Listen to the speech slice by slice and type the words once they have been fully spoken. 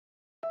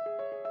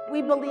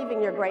We believe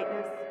in your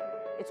greatness.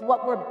 It's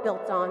what we're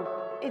built on.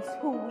 It's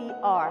who we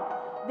are.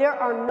 There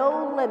are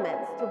no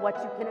limits to what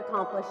you can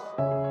accomplish.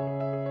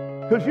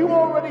 Because you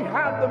already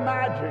have the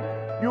magic.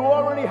 You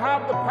already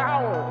have the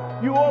power.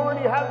 You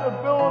already have the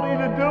ability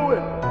to do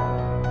it.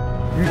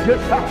 You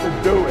just have to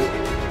do it.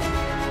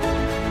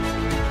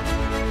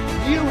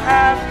 You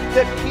have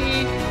the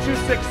key to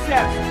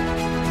success.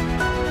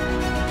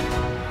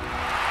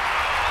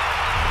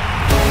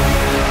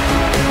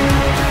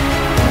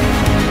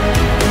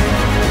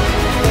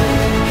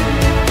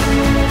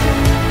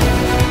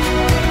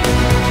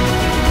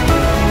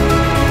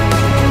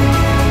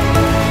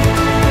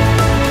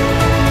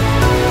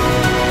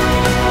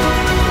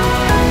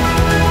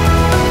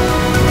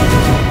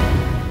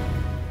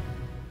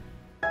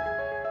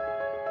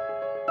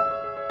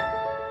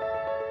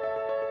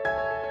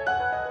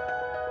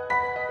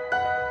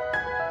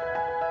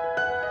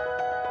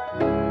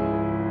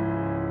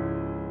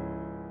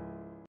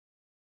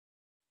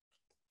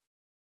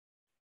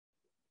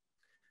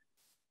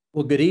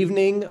 Well, good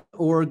evening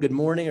or good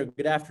morning or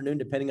good afternoon,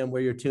 depending on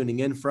where you're tuning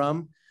in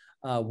from.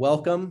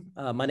 Welcome.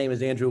 My name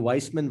is Andrew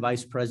Weissman,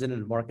 Vice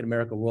President of Market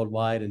America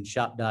Worldwide and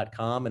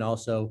Shop.com, and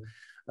also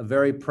a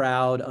very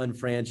proud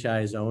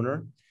unfranchised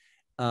owner.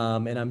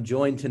 And I'm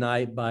joined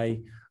tonight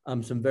by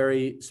some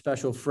very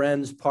special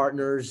friends,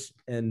 partners,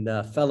 and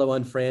fellow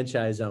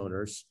unfranchised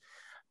owners.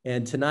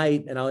 And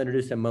tonight, and I'll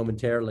introduce them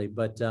momentarily,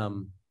 but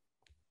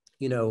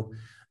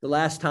the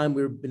last time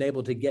we've been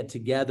able to get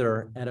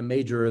together at a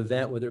major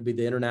event, whether it be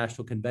the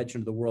International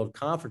Convention or the World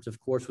Conference, of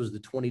course, was the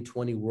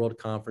 2020 World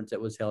Conference that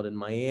was held in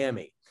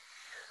Miami.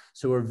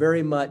 So we're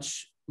very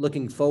much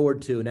looking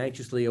forward to and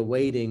anxiously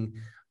awaiting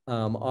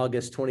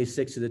August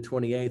 26th to the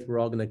 28th. We're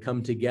all going to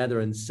come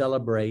together and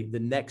celebrate the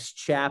next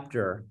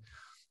chapter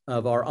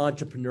of our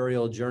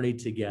entrepreneurial journey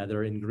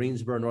together in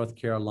Greensboro, North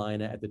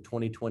Carolina at the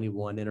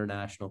 2021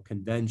 International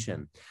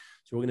Convention.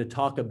 So we're going to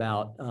talk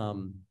about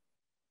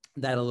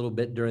that a little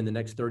bit during the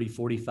next 30,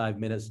 45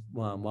 minutes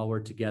while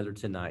we're together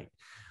tonight.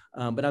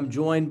 But I'm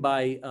joined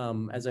by,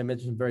 as I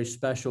mentioned, very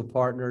special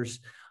partners.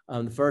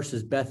 The first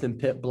is Beth and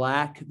Pip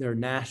Black. They're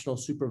national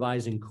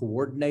supervising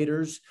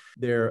coordinators.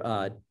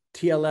 They're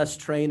TLS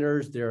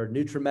trainers. They're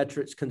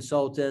Nutrimetrics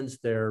consultants.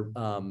 They're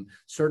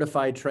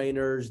certified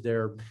trainers.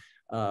 They're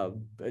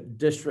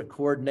district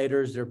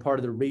coordinators. They're part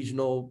of the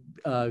regional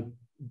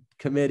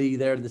committee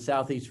there in the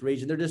Southeast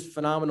region. They're just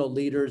phenomenal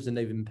leaders, and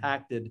they've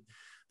impacted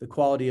the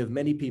quality of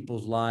many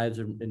people's lives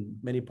in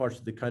many parts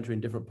of the country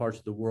and different parts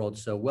of the world.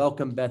 So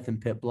welcome, Beth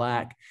and Pip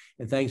Black,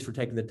 and thanks for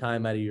taking the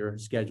time out of your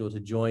schedule to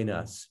join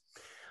us.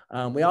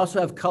 We also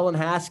have Cullen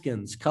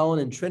Haskins. Cullen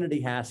and Trinity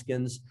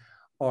Haskins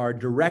are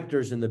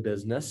directors in the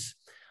business,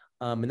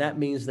 and that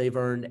means they've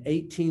earned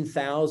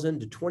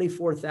 $18,000 to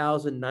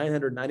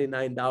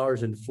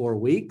 $24,999 in 4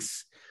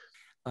 weeks.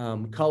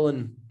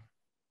 Cullen,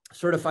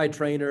 certified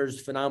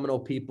trainers, phenomenal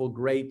people,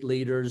 great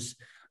leaders.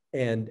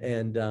 And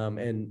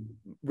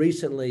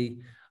recently,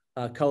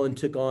 Cullen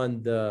took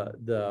on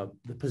the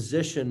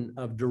position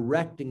of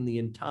directing the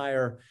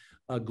entire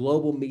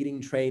global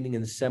meeting, training,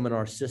 and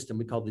seminar system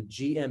we call the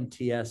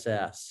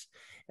GMTSS.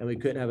 And we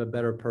couldn't have a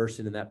better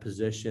person in that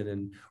position,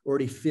 and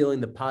already feeling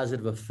the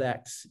positive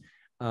effects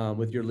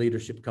with your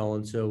leadership,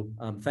 Cullen. So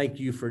thank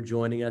you for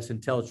joining us,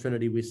 and tell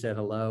Trinity we said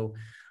hello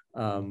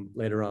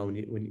later on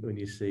when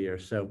you see her.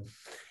 So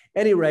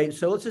at any rate,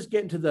 so let's just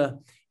get into the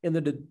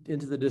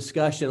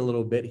discussion a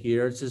little bit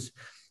here. It's just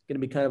going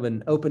to be kind of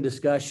an open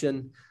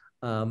discussion,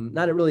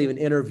 not really an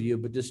interview,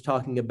 but just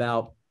talking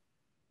about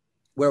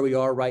where we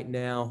are right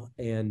now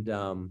and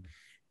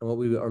what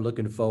we are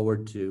looking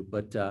forward to.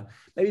 But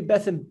maybe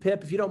Beth and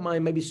Pip, if you don't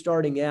mind, maybe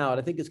starting out.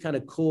 I think it's kind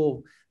of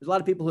cool. There's a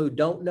lot of people who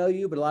don't know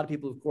you, but a lot of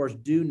people, of course,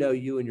 do know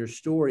you and your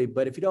story.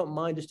 But if you don't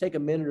mind, just take a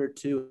minute or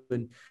two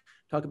and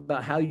talk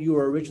about how you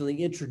were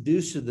originally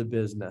introduced to the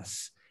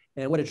business,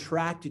 and what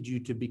attracted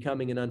you to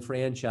becoming an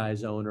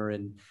unfranchised owner,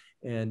 and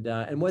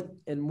what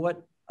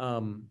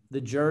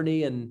the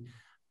journey and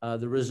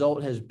the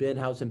result has been,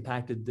 how it's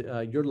impacted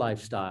your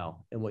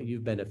lifestyle and what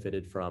you've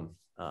benefited from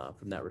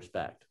that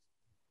respect.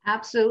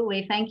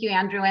 Absolutely. Thank you,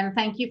 Andrew. And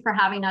thank you for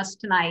having us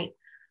tonight.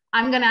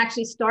 I'm going to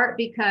actually start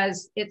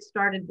because it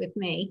started with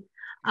me.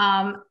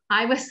 I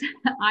was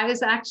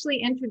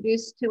actually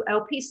introduced to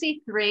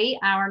OPC3,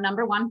 our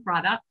 #1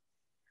 product,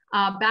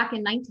 back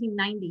in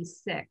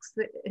 1996.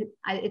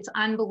 It's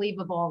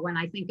unbelievable when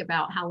I think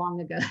about how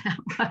long ago that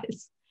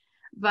was.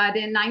 But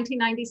in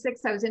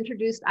 1996, I was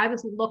introduced. I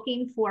was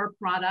looking for a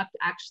product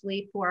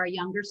actually for a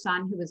younger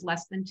son who was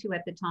less than 2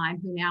 at the time,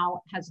 who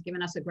now has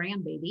given us a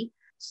grandbaby.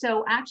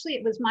 So actually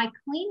it was my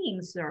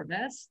cleaning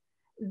service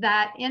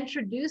that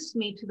introduced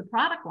me to the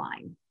product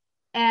line.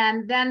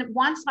 And then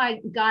once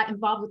I got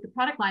involved with the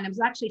product line, I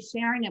was actually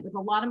sharing it with a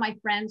lot of my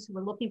friends who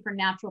were looking for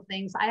natural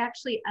things. I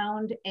actually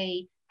owned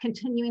a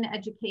continuing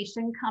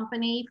education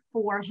company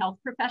for health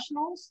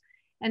professionals.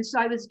 And so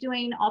I was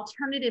doing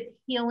alternative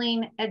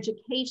healing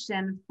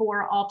education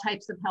for all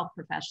types of health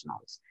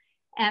professionals.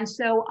 And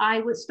so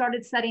I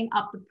started setting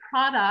up the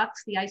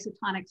products, the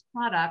isotonics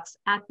products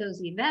at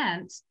those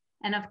events.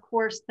 And of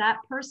course, that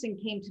person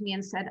came to me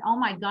and said, oh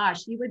my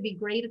gosh, you would be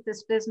great at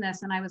this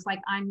business. And I was like,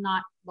 I'm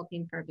not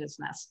looking for a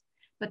business,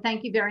 but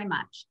thank you very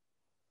much.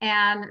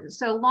 And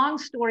so long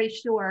story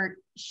short,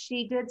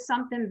 she did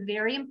something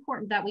very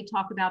important that we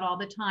talk about all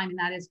the time, and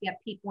that is get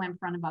people in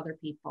front of other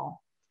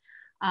people.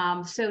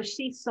 So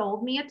she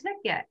sold me a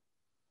ticket,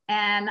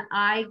 and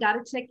I got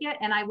a ticket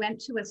and I went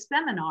to a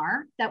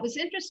seminar that was,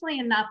 interestingly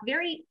enough,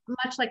 very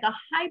much like a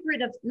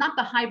hybrid of, not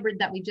the hybrid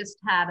that we just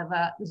had of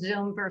a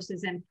Zoom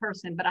versus in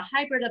person, but a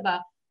hybrid of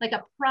like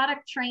a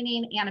product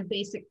training and a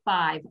basic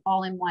 5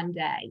 all in one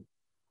day.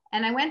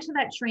 And I went to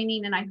that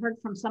training and I heard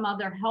from some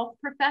other health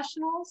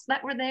professionals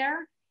that were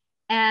there.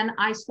 And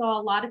I saw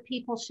a lot of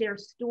people share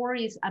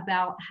stories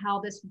about how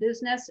this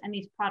business and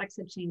these products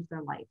had changed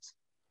their lives.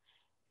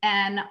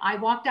 And I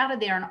walked out of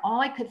there and all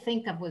I could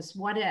think of was,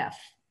 what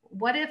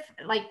if,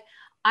 like,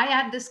 I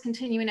had this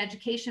continuing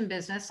education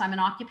business. I'm an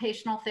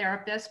occupational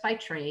therapist by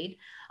trade.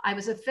 I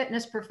was a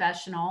fitness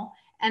professional.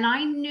 And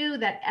I knew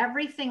that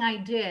everything I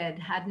did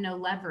had no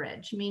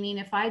leverage, meaning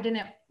if I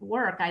didn't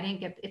work, I didn't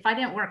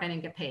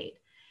get paid.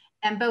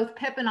 And both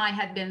Pip and I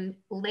had been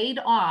laid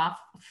off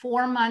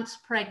 4 months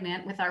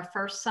pregnant with our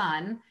first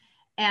son.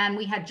 And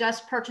we had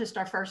just purchased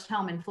our first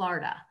home in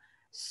Florida.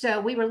 So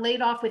we were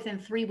laid off within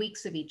 3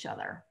 weeks of each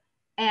other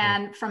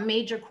and from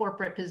major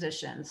corporate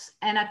positions.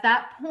 And at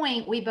that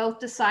point, we both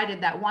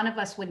decided that one of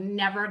us would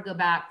never go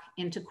back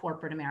into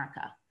corporate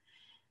America.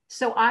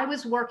 So I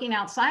was working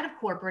outside of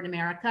corporate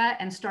America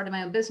and started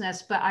my own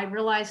business, but I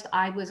realized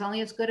I was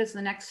only as good as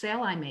the next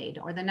sale I made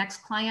or the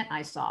next client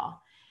I saw.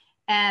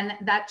 And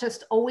that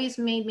just always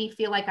made me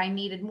feel like I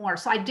needed more.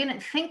 So I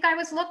didn't think I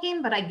was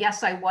looking, but I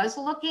guess I was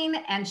looking.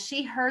 And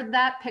she heard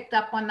that, picked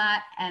up on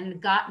that,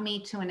 and got me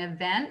to an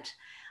event.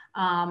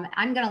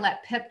 I'm going to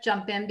let Pip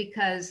jump in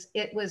because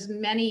it was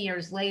many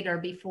years later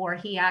before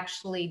he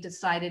actually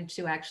decided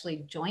to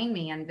actually join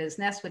me in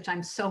business, which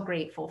I'm so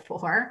grateful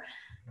for.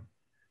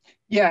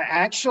 Yeah,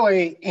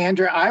 actually,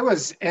 Andrea, I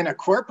was in a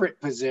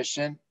corporate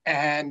position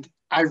and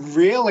I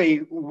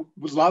really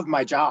loved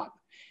my job.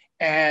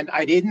 And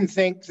I didn't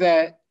think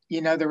that,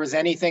 there was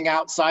anything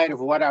outside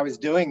of what I was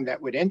doing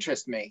that would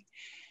interest me.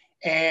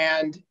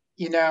 And,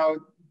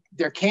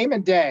 there came a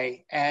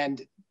day,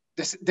 and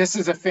this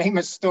is a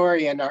famous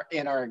story in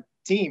our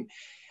team.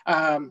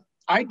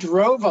 I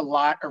drove a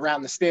lot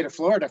around the state of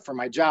Florida for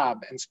my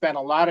job and spent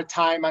a lot of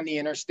time on the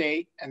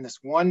interstate. And this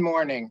one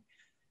morning,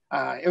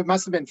 it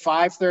must have been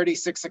 5:30,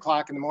 6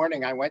 o'clock in the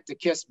morning, I went to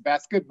kiss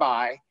Beth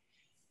goodbye.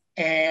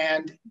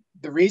 And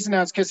the reason I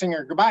was kissing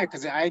her goodbye,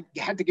 because I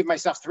had to give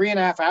myself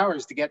 3.5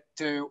 hours to get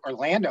to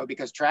Orlando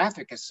because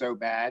traffic is so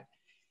bad.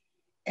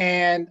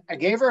 And I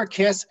gave her a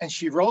kiss and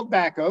she rolled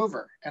back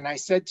over. And I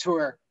said to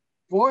her,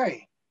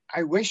 boy,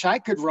 I wish I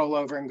could roll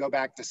over and go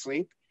back to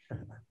sleep.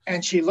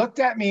 And she looked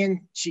at me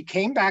and she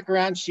came back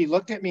around. She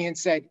looked at me and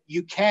said,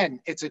 you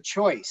can, it's a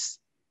choice.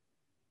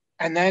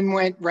 And then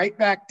went right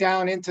back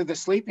down into the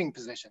sleeping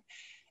position.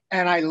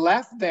 And I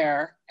left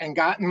there and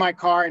got in my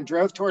car and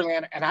drove to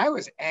Orlando, and I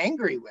was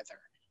angry with her.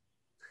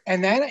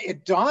 And then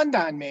it dawned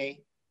on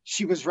me,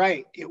 she was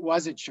right. It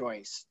was a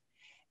choice.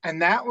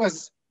 And that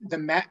was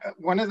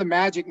one of the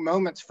magic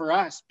moments for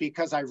us,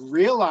 because I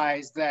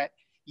realized that,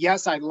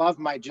 yes, I love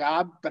my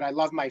job, but I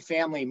love my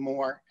family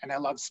more. And I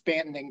love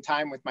spending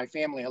time with my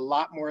family a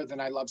lot more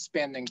than I love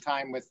spending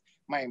time with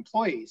my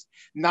employees.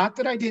 Not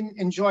that I didn't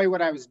enjoy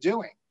what I was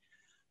doing,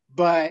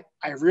 but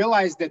I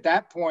realized at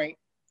that point,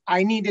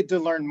 I needed to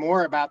learn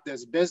more about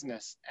this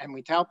business. And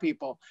we tell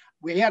people,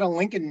 we had a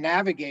Lincoln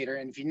Navigator.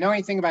 And if you know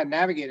anything about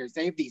Navigators,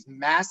 they have these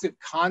massive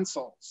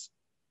consoles.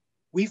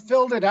 We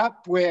filled it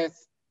up with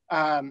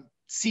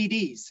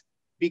CDs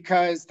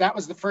because that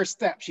was the first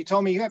step. She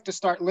told me, you have to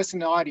start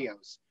listening to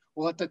audios.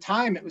 Well, at the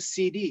time it was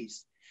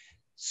CDs.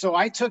 So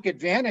I took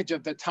advantage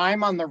of the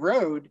time on the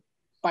road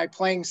by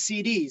playing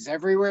CDs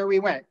everywhere we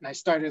went. And I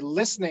started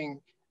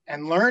listening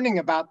and learning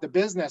about the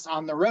business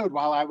on the road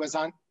while I was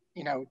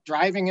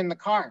driving in the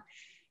car.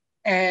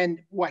 And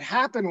what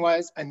happened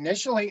was,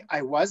 initially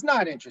I was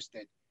not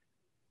interested,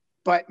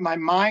 but my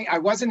mind, I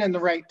wasn't in the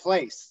right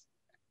place.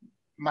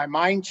 My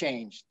mind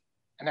changed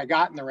and I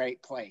got in the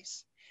right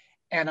place.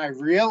 And I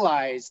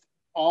realized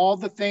all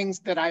the things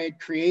that I had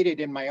created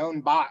in my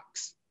own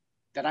box,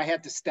 that I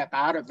had to step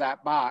out of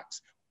that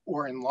box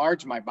or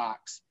enlarge my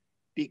box,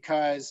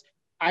 because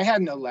I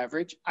had no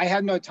leverage. I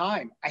had no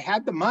time. I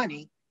had the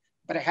money,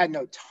 but I had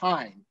no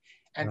time.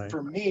 And right.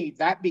 For me,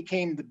 that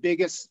became the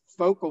biggest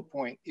focal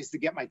point, is to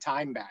get my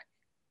time back.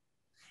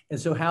 And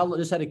so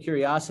just out of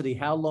curiosity,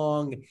 how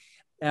long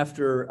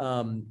after,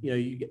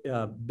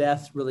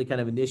 Beth really kind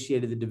of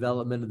initiated the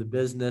development of the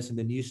business and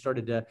then you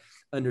started to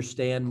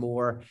understand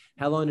more,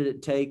 how long did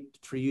it take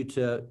for you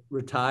to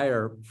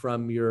retire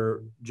from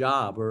your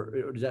job?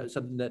 Or is that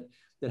something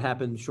that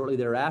happened shortly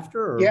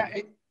thereafter? Or? Yeah,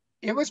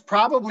 it was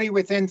probably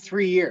within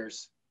 3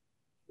 years.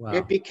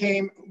 Wow.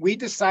 We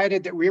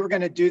decided that we were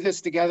going to do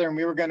this together and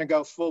we were going to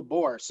go full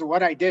bore. So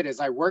what I did is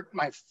I worked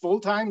my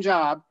full-time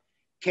job,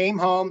 came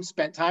home,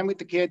 spent time with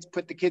the kids,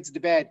 put the kids to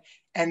bed,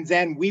 and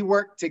then we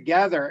worked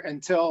together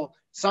until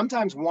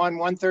sometimes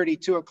 1:30,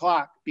 2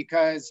 o'clock,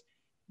 because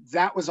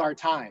that was our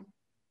time.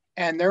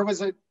 And there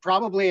was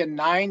probably a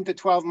 9 to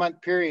 12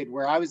 month period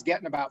where I was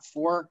getting about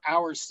 4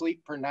 hours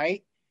sleep per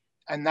night.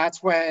 And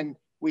that's when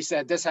we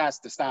said, this has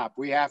to stop.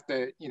 We have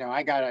to,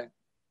 I gotta,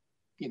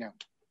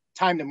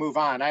 time to move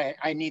on.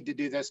 I need to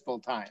do this full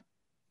time.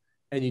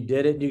 And you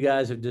did it. You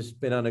guys have just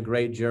been on a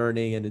great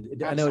journey,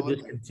 and I know it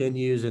just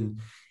continues. And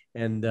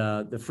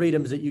the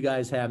freedoms that you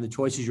guys have, the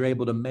choices you're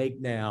able to make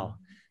now,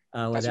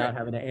 without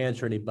having to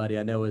answer anybody,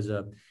 I know is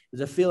a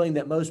feeling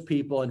that most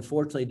people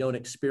unfortunately don't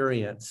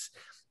experience.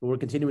 But we're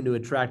continuing to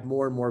attract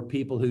more and more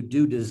people who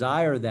do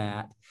desire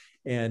that.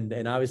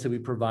 And obviously we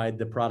provide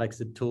the products,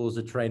 the tools,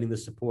 the training, the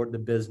support, the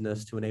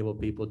business to enable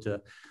people to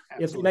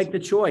if they make the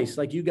choice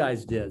like you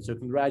guys did. So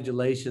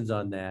congratulations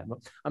on that.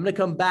 I'm going to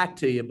come back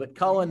to you, but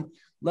Cullen,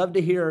 love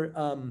to hear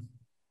a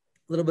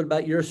little bit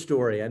about your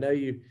story. I know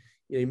you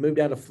moved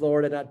down to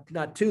Florida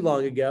not too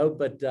long ago,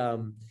 but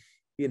for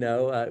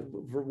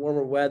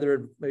warmer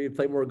weather, maybe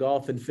play more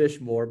golf and fish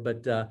more.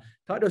 But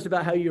talk to us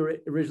about how you were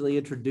originally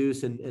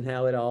introduced and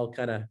how it all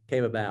kind of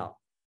came about.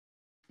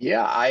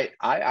 Yeah,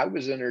 I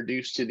was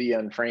introduced to the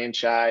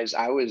unfranchised.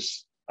 It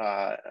was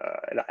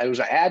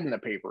an ad in the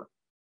paper,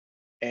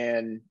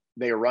 and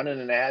they were running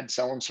an ad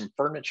selling some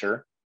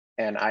furniture,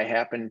 and I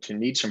happened to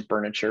need some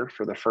furniture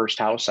for the first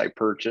house I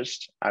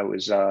purchased. I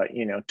was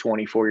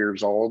 24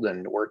 years old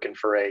and working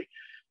for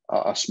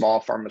a small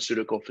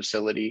pharmaceutical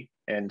facility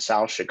in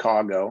South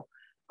Chicago.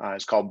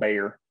 It's called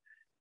Bayer,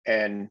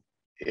 and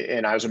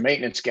I was a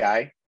maintenance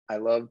guy. I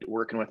loved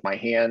working with my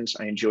hands.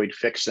 I enjoyed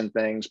fixing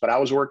things, but I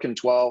was working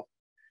 12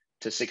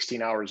 to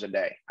 16 hours a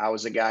day. I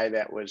was a guy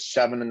that was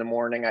 7 in the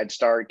morning. I'd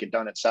start, get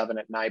done at 7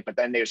 at night, but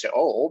then they would say,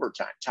 oh,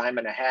 overtime, time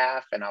and a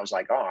half. And I was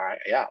like, all right,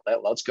 yeah,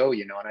 let's go,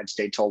 and I'd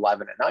stay till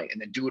 11 at night and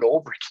then do it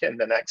over again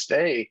the next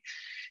day.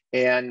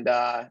 And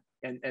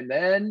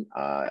then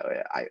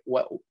I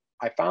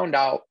found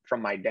out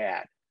from my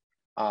dad,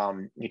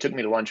 he took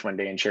me to lunch one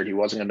day and shared he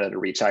wasn't going to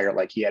retire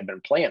like he had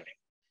been planning.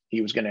 He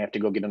was going to have to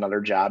go get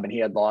another job, and he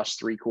had lost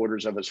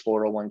 3/4 of his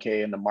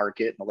 401k in the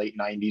market in the late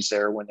 90s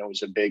there when there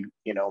was a big,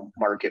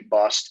 market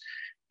bust.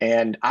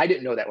 And I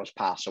didn't know that was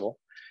possible.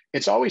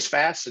 It's always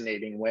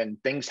fascinating when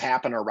things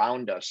happen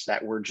around us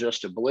that we're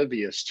just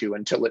oblivious to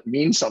until it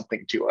means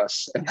something to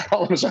us. And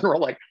all of a sudden we're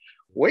like,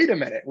 wait a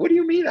minute, what do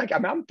you mean?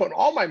 I'm putting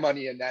all my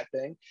money in that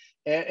thing.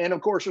 And of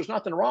course, there's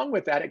nothing wrong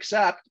with that,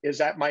 except is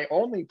that my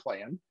only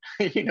plan,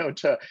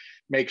 to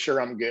make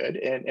sure I'm good.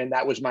 And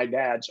that was my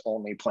dad's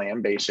only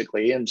plan,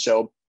 basically. And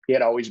so he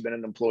had always been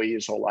an employee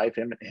his whole life,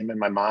 him and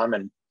my mom.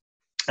 And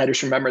I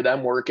just remember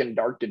them working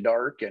dark to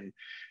dark and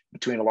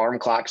between alarm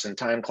clocks and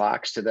time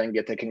clocks to then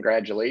get the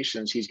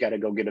congratulations. He's got to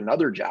go get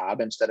another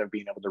job instead of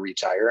being able to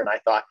retire. And I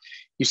thought,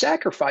 you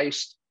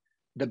sacrificed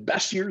the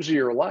best years of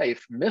your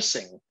life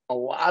missing a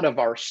lot of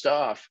our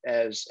stuff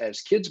as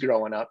kids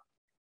growing up,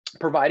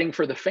 providing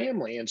for the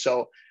family. And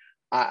so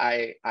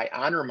I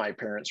honor my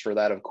parents for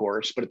that, of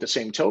course, but at the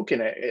same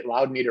token, it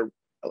allowed me to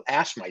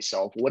ask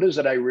myself, what is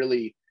it I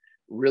really,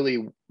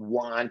 really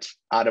want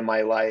out of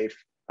my life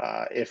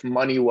if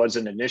money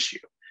wasn't an issue?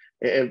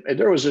 If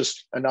there was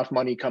just enough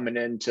money coming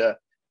in to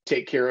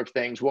take care of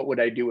things, what would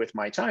I do with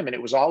my time? And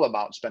it was all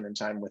about spending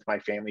time with my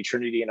family.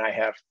 Trinity and I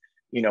have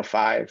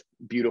 5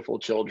 beautiful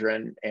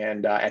children.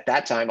 And at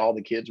that time, all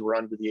the kids were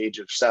under the age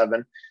of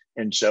 7.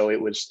 And so it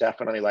was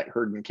definitely like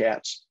herding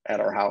cats at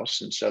our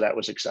house. And so that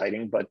was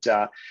exciting, but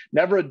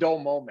never a dull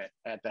moment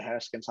at the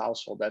Haskins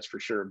household, that's for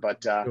sure.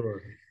 But,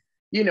 Sure.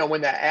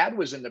 When that ad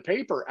was in the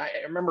paper, I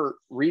remember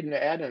reading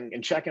the ad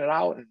and checking it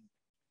out.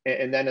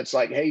 And then it's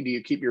like, hey, do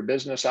you keep your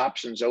business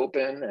options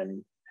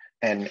open?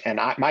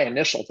 My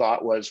initial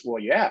thought was,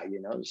 well, yeah,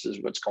 this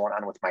is what's going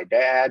on with my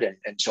dad.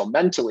 And so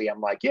mentally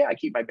I'm like, yeah, I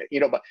keep my,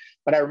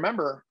 but I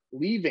remember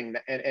leaving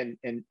and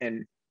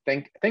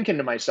thinking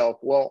to myself,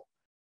 well,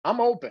 I'm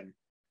open,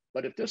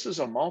 but if this is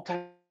a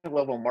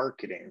multi-level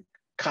marketing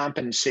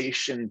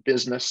compensation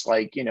business,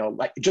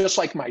 just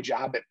like my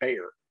job at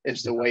Bayer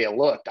is the way it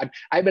looked.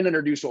 I've been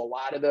introduced to a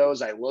lot of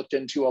those. I looked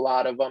into a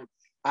lot of them.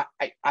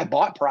 I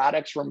bought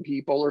products from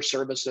people or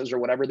services or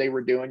whatever they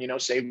were doing,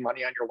 save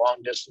money on your long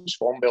distance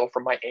phone bill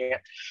from my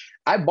aunt.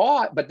 I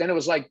bought, but then it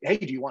was like, hey,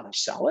 do you want to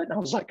sell it? And I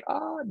was like,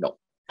 no,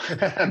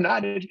 I'm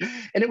not. And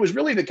it was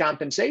really the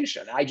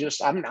compensation. I'm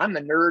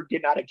the nerd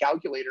getting out a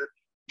calculator,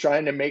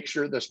 trying to make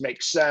sure this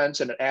makes sense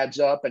and it adds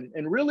up.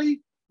 And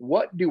really,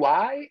 what do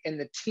I and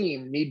the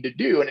team need to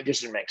do? And it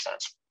just didn't make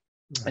sense.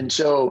 Mm-hmm. And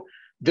so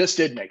this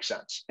did make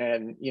sense.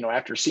 And,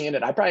 after seeing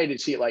it, I probably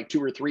did see it like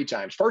 2 or 3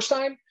 times. First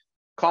time,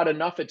 caught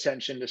enough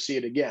attention to see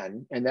it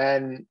again. And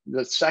then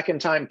the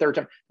second time, third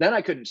time, then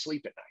I couldn't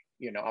sleep at night.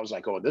 I was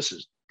like, oh, this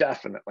is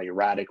definitely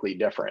radically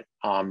different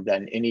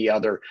than any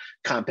other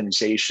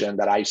compensation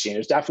that I've seen.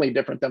 It's definitely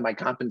different than my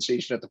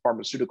compensation at the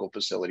pharmaceutical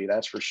facility,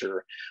 that's for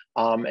sure.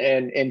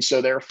 And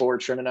so therefore,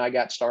 Trin and I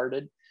got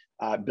started,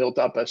 built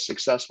up a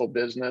successful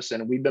business,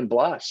 and we've been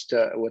blessed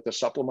with a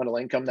supplemental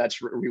income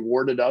that's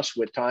rewarded us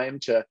with time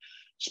to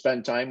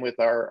spend time with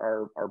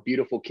our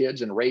beautiful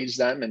kids and raise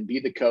them and be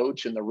the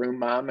coach and the room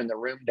mom and the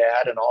room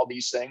dad and all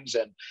these things,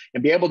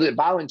 and be able to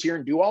volunteer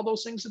and do all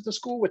those things at the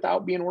school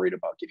without being worried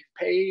about getting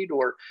paid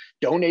or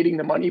donating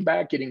the money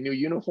back, getting new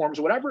uniforms,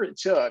 whatever it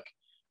took.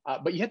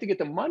 But you have to get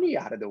the money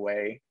out of the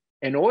way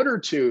in order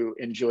to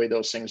enjoy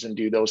those things and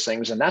do those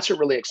things. And that's what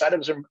really excited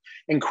us. I'm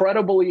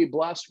incredibly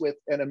blessed with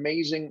an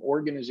amazing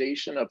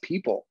organization of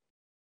people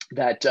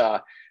that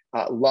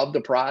love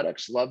the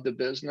products, love the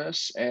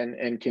business,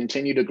 and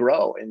continue to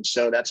grow. And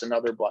so that's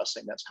another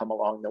blessing that's come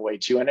along the way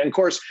too. And of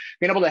course,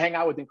 being able to hang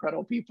out with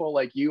incredible people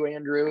like you,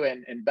 Andrew,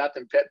 and Beth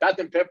and Pip. Beth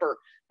and Pip are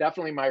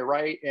definitely my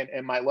right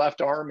and my left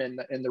arm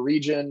in the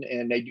region.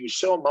 And they do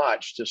so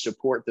much to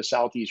support the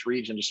Southeast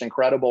region, just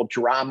incredible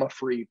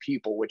drama-free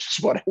people, which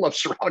is what I love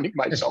surrounding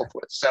myself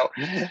with. So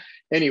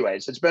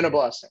anyways, it's been a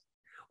blessing.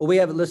 Well, we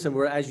have, listen,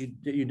 we're, as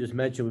you just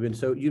mentioned, we've been,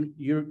 so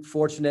you're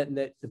fortunate in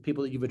that the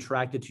people that you've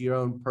attracted to your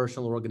own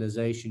personal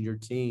organization, your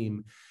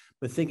team,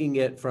 but thinking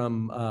it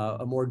from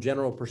a more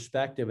general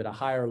perspective at a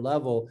higher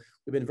level,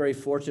 we've been very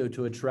fortunate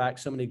to attract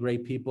so many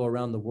great people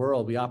around the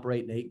world. We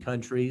operate in 8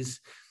 countries,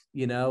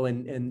 you know,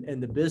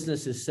 and the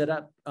business is set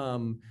up,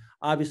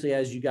 obviously,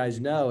 as you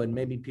guys know, and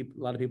maybe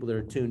a lot of people that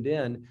are tuned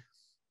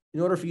in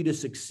order for you to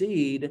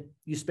succeed,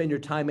 you spend your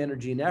time,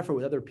 energy, and effort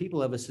with other people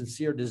who have a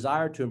sincere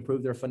desire to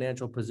improve their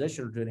financial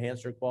position or to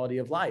enhance their quality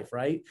of life,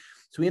 right?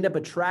 So we end up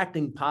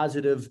attracting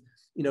positive,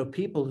 you know,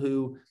 people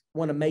who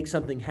want to make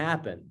something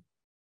happen.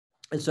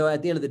 And so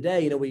at the end of the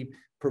day, you know, we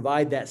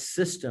provide that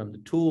system, the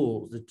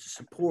tools, the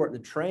support, the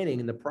training,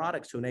 and the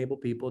products to enable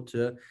people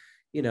to,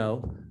 you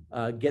know,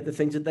 get the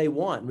things that they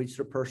want, reach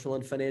their personal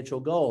and financial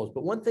goals.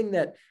 But one thing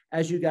that,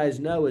 as you guys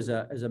know, is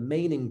a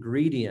main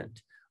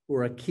ingredient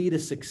or a key to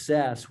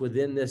success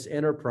within this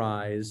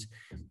enterprise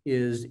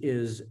is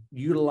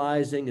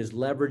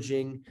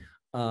leveraging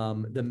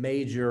the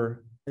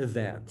major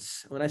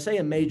events. When I say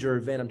a major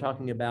event, I'm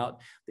talking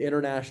about the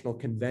international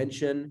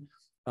convention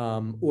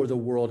or the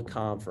world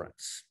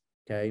conference.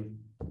 Okay,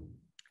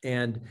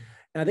 and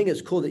I think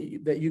it's cool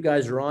that you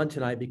guys are on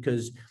tonight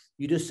because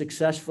you just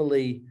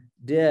successfully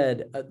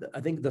did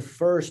I think the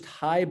first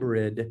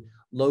hybrid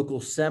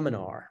local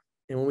seminar.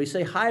 And when we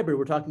say hybrid,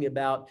 we're talking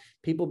about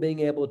people being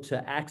able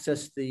to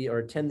access or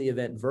attend the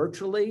event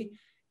virtually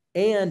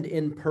and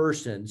in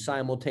person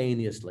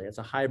simultaneously. It's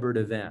a hybrid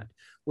event,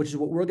 which is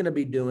what we're going to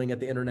be doing at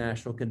the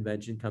International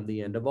Convention come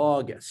the end of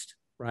August,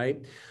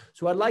 right?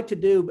 So I'd like to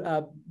do,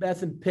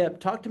 Beth and Pip,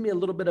 talk to me a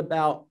little bit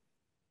about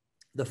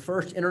the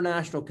first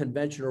International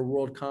Convention or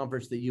World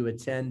Conference that you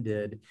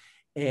attended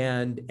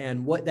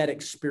and what that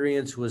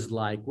experience was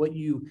like, what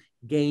you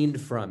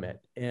gained from it.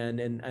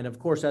 And of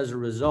course, as a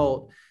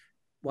result,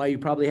 why you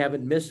probably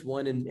haven't missed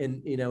one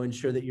and you know,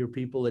 ensure that your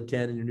people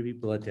attend and your new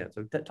people attend.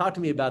 So talk to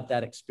me about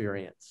that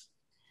experience.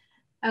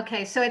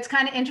 Okay, so it's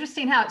kind of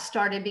interesting how it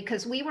started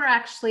because we were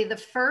actually the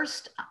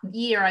first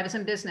year I was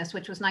in business,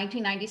 which was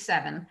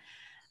 1997.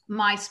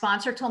 My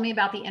sponsor told me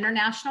about the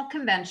International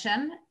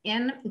Convention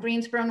in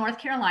Greensboro, North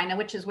Carolina,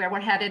 which is where we're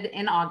headed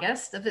in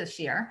August of this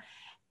year.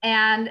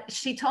 And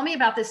she told me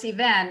about this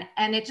event,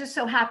 and it just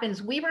so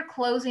happens we were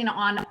closing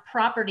on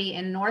property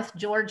in North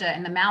Georgia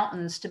in the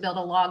mountains to build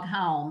a log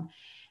home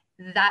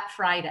that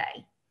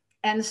Friday.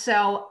 And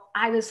so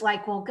I was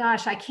like, well,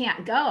 gosh, I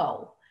can't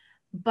go.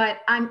 But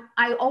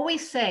I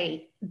always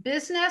say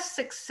business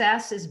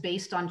success is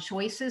based on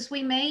choices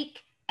we make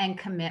and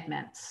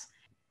commitments.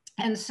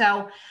 And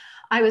so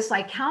I was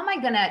like, how am I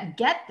going to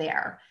get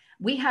there?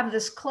 We have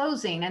this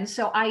closing. And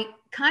so I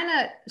kind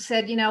of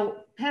said, you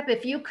know, Pip,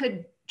 if you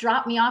could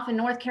drop me off in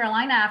North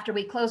Carolina after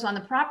we close on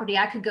the property,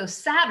 I could go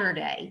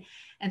Saturday.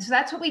 And so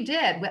that's what we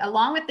did,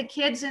 along with the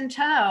kids in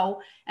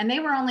tow. And they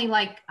were only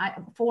like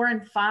 4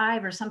 and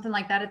 5 or something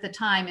like that at the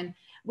time. And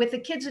with the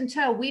kids in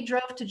tow, we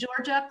drove to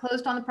Georgia,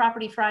 closed on the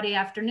property Friday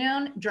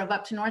afternoon, drove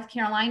up to North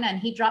Carolina, and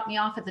he dropped me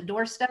off at the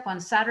doorstep on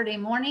Saturday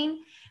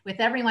morning with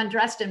everyone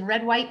dressed in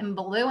red, white, and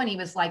blue. And he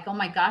was like, oh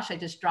my gosh, I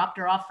just dropped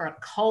her off for a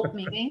cult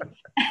meeting.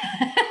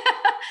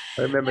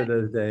 I remember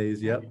those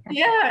days. Yep.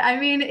 Yeah. I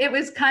mean, it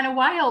was kind of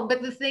wild.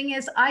 But the thing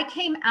is, I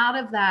came out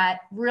of that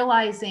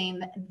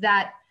realizing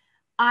that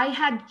I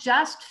had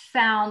just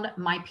found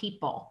my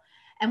people.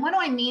 And what do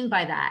I mean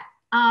by that?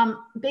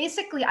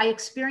 Basically, I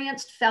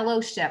experienced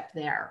fellowship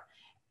there.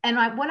 And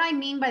what I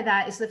mean by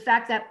that is the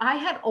fact that I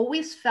had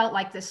always felt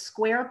like this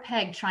square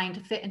peg trying to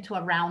fit into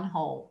a round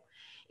hole.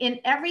 In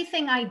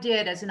everything I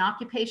did as an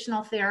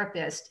occupational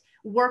therapist,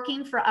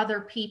 working for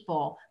other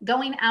people,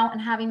 going out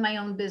and having my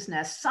own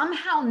business,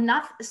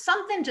 somehow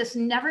something just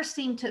never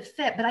seemed to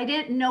fit, but I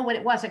didn't know what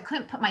it was. I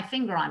couldn't put my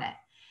finger on it.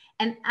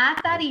 And at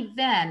that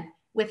event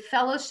with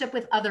fellowship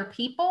with other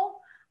people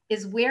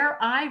is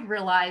where I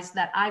realized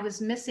that I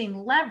was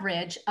missing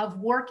leverage of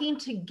working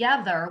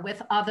together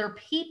with other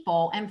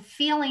people and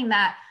feeling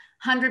that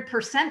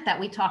 100% that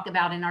we talk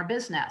about in our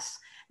business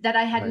that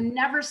I had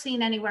never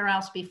seen anywhere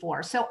else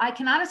before. So I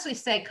can honestly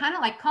say, kind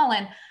of like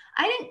Cullen,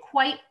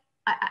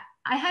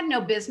 I had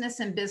no business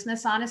in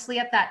business, honestly,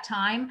 at that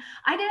time.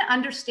 I didn't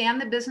understand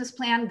the business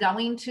plan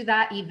going to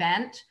that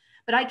event,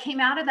 But I came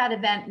out of that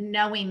event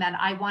knowing that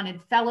I wanted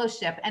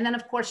fellowship. And then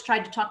of course,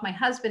 tried to talk my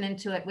husband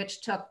into it,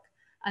 which took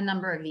a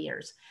number of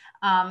years.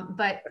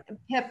 But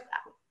Pip,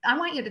 I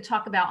want you to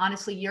talk about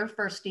honestly your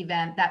first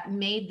event that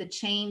made the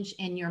change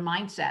in your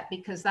mindset,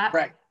 because that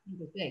was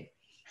big.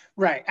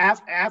 Right.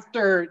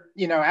 After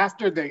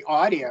the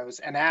audios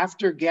and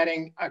after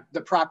getting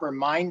the proper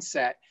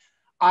mindset,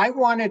 I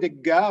wanted to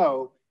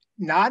go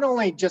not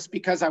only just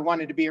because I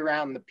wanted to be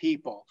around the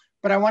people,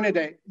 but I wanted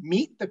to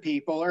meet the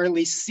people, or at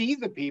least see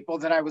the people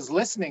that I was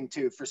listening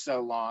to for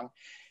so long.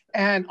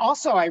 And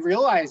also I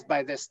realized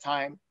by this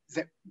time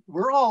that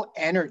we're all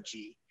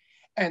energy.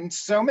 And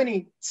so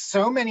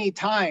many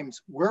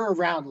times we're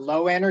around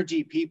low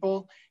energy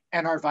people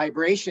and our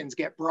vibrations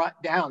get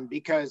brought down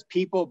because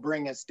people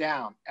bring us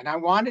down. And I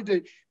wanted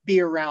to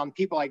be around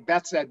people, like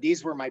Beth said,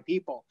 these were my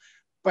people,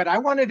 but I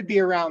wanted to be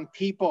around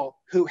people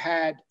who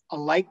had a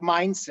like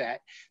mindset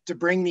to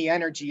bring the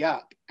energy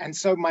up. And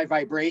so my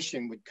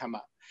vibration would come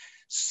up.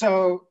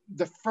 So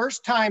the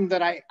first time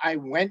that I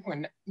went,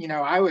 when,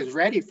 I was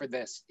ready for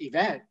this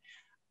event,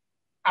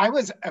 I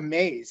was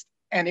amazed.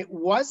 And it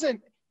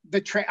wasn't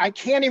I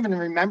can't even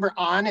remember,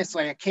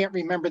 honestly, I can't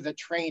remember the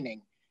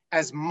training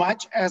as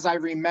much as I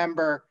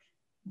remember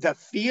the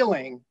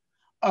feeling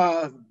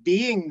of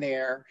being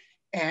there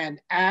and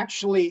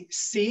actually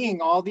seeing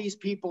all these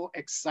people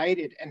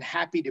excited and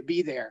happy to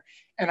be there.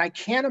 And I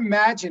can't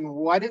imagine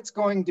what it's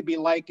going to be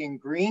like in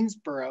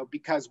Greensboro,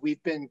 because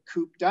we've been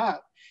cooped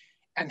up.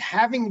 And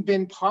having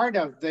been part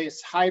of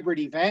this hybrid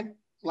event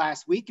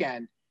last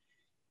weekend,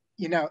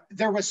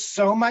 there was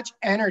so much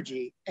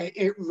energy.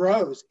 It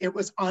rose. It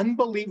was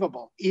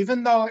unbelievable.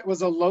 Even though it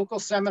was a local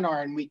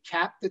seminar and we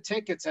capped the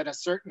tickets at a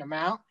certain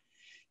amount,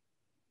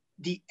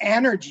 the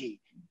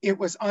energy, it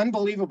was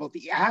unbelievable.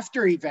 The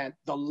after event,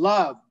 the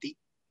love, the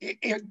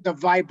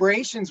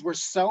vibrations were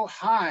so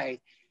high.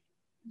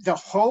 The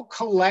whole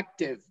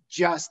collective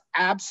just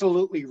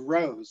absolutely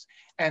rose.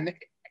 And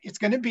it's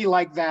going to be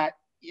like that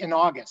in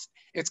August.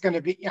 It's going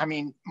to be,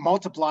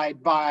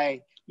 multiplied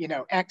by,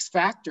 X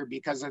factor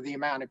because of the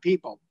amount of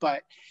people,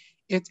 but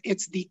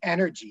it's the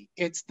energy,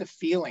 it's the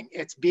feeling,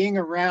 it's being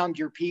around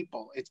your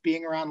people, it's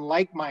being around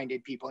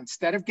like-minded people.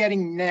 Instead of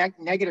getting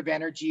negative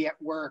energy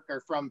at work or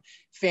from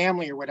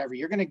family or whatever,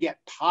 you're going to get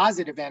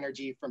positive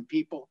energy from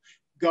people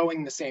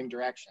going the same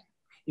direction.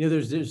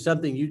 There's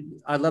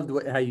something I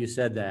loved how you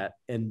said that,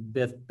 and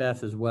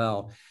Beth as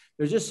well.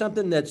 There's just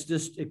something that's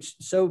just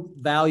so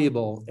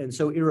valuable and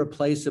so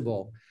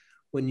irreplaceable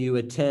when you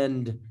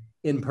attend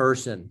in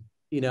person.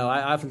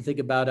 I often think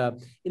about,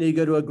 you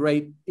go to a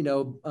great,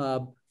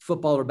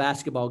 football or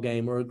basketball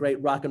game, or a great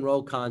rock and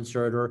roll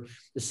concert, or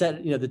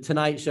the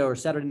Tonight Show or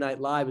Saturday Night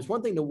Live. It's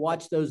one thing to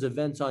watch those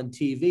events on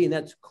TV, and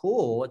that's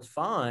cool. It's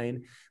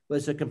fine, but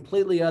it's a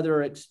completely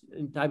other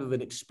type of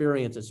an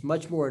experience. It's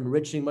much more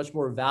enriching, much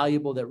more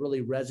valuable, that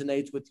really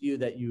resonates with you,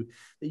 that you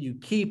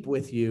keep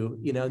with you,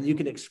 and you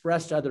can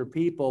express to other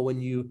people when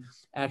you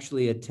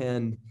actually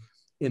attend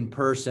in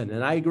person.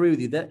 And I agree with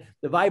you that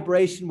the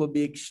vibration will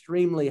be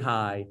extremely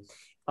high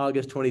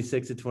August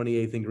 26th to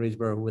 28th in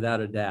Greensboro,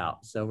 without a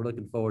doubt. So we're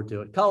looking forward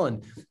to it.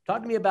 Cullen,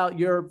 talk to me about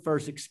your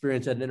first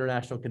experience at an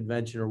international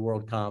convention or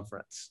world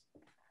conference.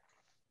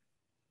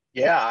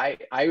 Yeah,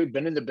 I had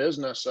been in the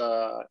business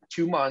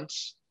 2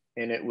 months,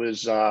 and it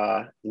was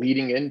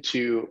leading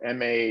into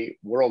MA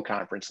World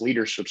Conference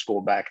Leadership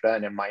School back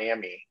then in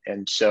Miami.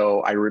 And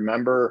so I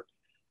remember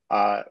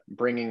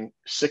bringing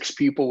 6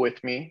 people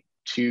with me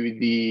to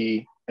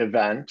the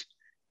event,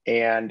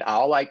 and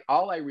all I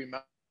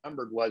remembered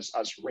was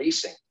us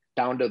racing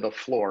down to the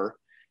floor.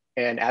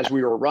 And as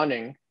we were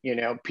running,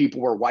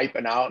 people were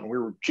wiping out and we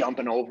were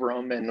jumping over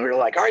them, and we were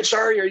like, all right,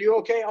 sorry, are you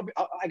okay?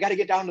 I got to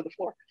get down to the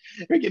floor.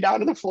 We get down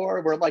to the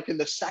floor. We're like in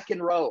the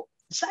second row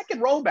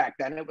back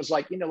then. It was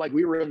like, like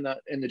we were in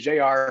the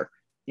JR,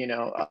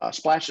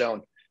 splash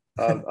zone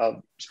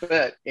of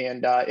Spit,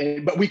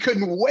 but we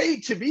couldn't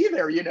wait to be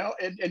there,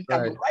 and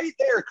right. I'm right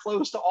there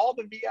close to all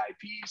the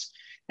VIPs.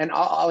 And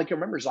all I can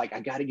remember is like, I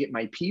got to get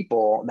my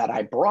people that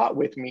I brought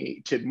with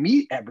me to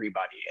meet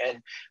everybody.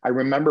 And I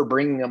remember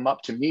bringing them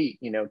up to meet,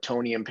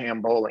 Tony and Pam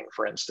Bowling,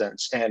 for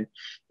instance, and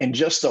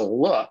just a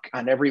look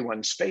on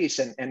everyone's face.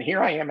 And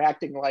here I am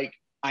acting like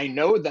I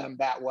know them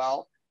that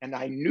well. And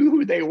I knew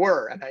who they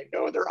were, and I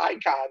know they're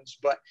icons,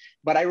 but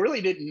I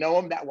really didn't know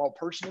them that well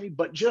personally,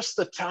 but just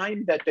the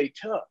time that they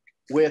took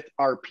with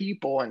our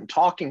people and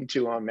talking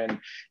to them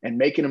and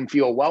making them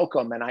feel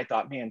welcome. And I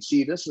thought, man,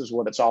 see, this is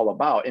what it's all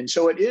about. And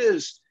so it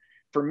is,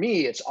 for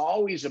me, it's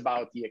always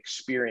about the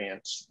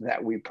experience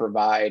that we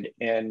provide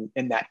in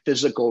that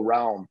physical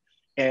realm.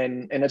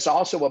 And it's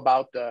also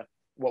about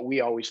what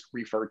we always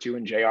refer to,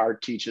 and JR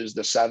teaches,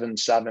 the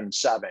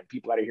 777.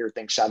 People out of here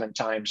think 7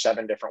 times,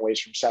 7 different ways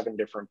from 7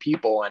 different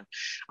people. And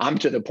I'm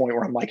to the point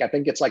where I'm like, I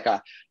think it's like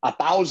a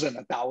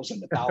 1,000,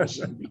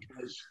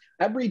 because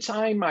every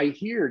time I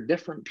hear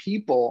different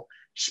people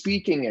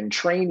speaking and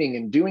training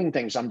and doing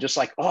things, I'm just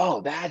like,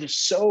 oh, that is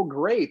so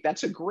great.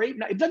 That's a great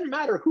night. It doesn't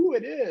matter who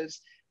it is.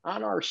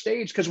 on our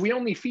stage, because we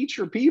only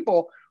feature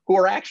people who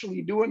are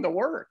actually doing the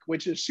work,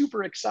 which is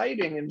super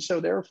exciting. And so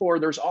therefore,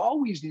 there's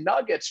always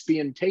nuggets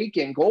being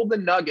taken,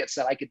 golden nuggets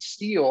that I could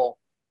steal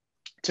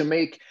to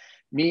make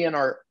me and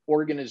our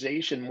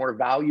organization more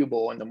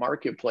valuable in the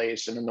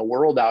marketplace and in the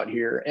world out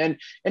here. And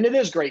it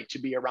is great to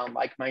be around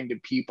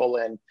like-minded people.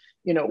 And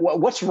you know,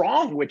 what's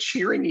wrong with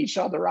cheering each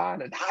other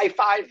on and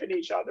high-fiving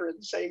each other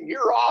and saying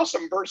you're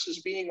awesome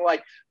versus being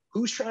like,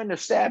 who's trying to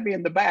stab me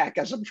in the back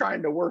as I'm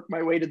trying to work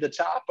my way to the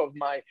top of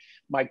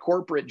my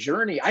corporate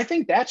journey? I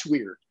think that's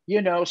weird,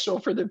 you know? So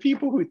for the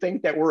people who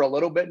think that we're a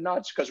little bit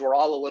nuts because we're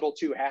all a little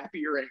too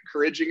happy or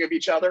encouraging of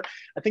each other,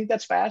 I think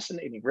that's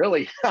fascinating,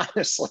 really,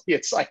 honestly.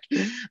 It's like,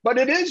 but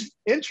it is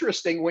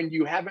interesting when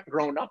you haven't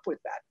grown up with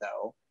that,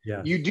 though.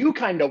 Yeah. You do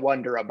kind of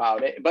wonder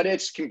about it, but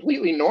it's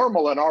completely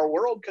normal in our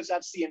world because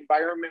that's the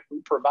environment we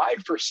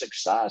provide for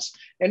success,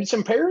 and it's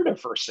imperative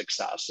for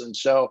success. And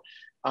so,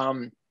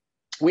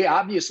 we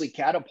obviously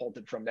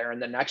catapulted from there. And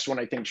the next one,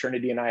 I think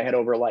Trinity and I had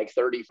over like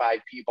 35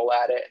 people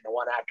at it. And the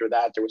one after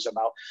that, there was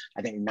about,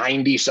 I think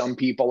 90 some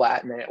people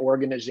at, and the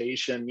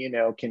organization, you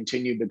know,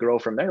 continued to grow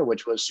from there,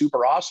 which was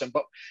super awesome.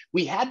 But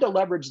we had to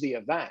leverage the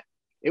event.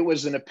 It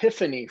was an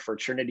epiphany for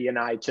Trinity and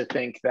I to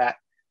think that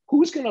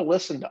who's going to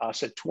listen to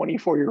us at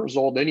 24 years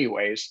old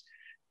anyways?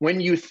 When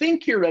you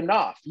think you're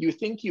enough, you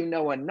think you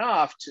know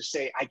enough to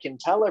say, I can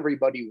tell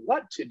everybody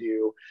what to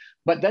do.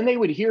 But then they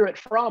would hear it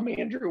from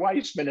Andrew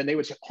Weissman and they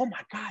would say, oh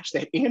my gosh,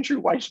 that Andrew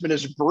Weissman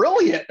is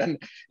brilliant. And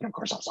of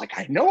course I was like,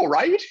 I know,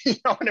 right? You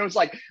know, and it was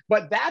like,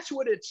 but that's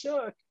what it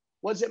took.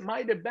 Was it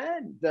might have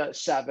been the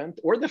 7th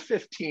or the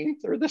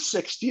 15th or the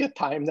 60th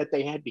time that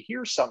they had to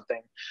hear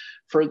something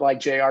for, like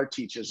JR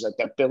teaches, at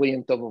that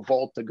billionth of a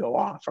volt to go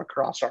off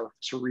across our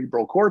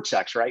cerebral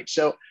cortex, right?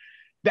 So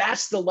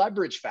that's the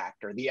leverage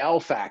factor, the L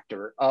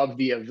factor of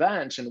the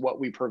events and what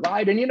we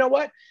provide. And you know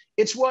what?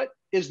 It's what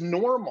is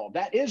normal.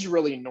 That is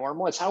really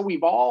normal. It's how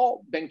we've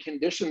all been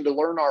conditioned to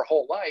learn our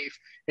whole life.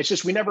 It's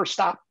just we never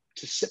stop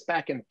to sit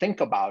back and think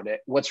about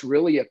it, what's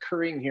really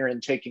occurring here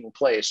and taking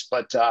place.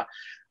 But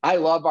I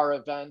love our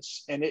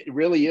events, and it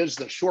really is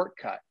the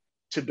shortcut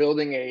to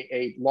building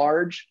a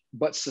large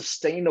but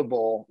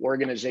sustainable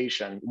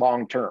organization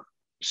long-term.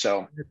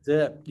 So that's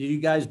it. You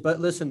guys, but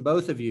listen,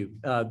 both of you,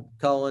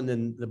 Cullen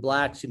and the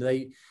Blacks, you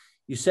know,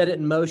 you set it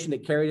in motion,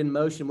 it carried in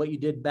motion. What you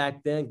did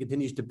back then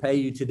continues to pay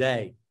you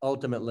today,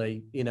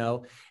 ultimately, you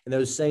know, and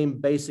those same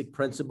basic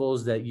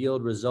principles that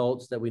yield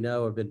results that we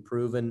know have been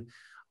proven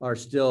are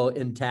still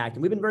intact.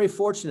 And we've been very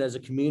fortunate as a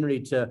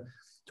community to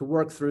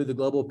work through the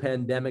global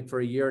pandemic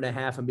for 1.5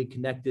 years and be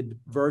connected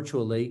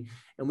virtually.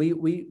 And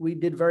we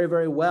did very,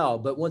 very well.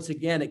 But once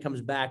again, it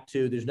comes back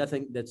to there's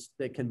nothing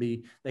that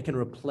can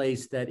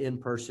replace that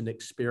in-person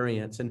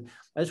experience. And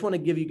I just want to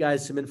give you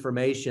guys some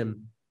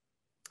information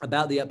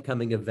about the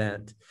upcoming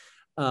event,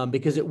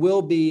 because it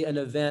will be an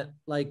event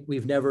like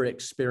we've never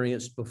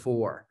experienced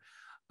before.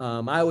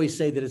 I always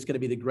say that it's going to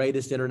be the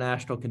greatest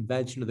international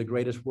convention or the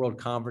greatest world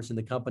conference in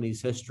the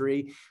company's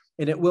history,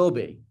 and it will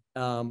be.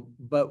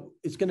 But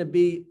it's going to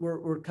be,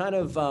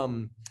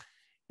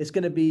 it's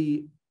going to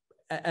be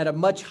at a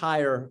much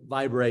higher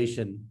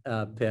vibration,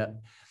 Pip,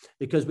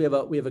 because we have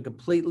a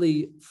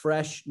completely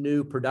fresh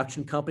new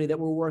production company that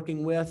we're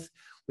working with.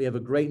 We have a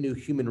great new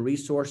human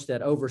resource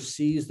that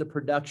oversees the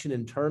production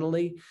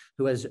internally,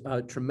 who has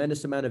a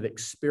tremendous amount of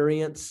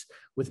experience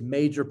with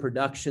major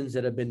productions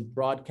that have been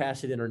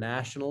broadcasted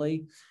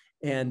internationally.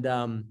 And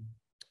so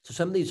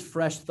some of these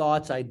fresh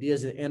thoughts,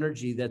 ideas, and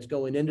energy that's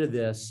going into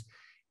this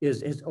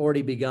has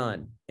already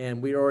begun.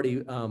 And we're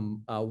already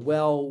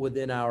well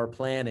within our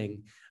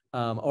planning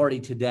already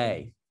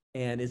today.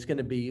 And it's going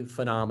to be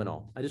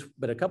phenomenal.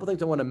 But a couple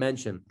things I want to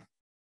mention.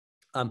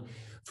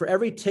 For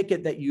every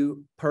ticket that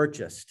you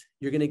purchased,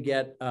 you're going to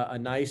get a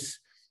nice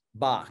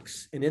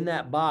box. And in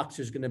that box,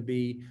 there's going to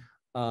be,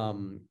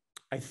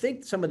 I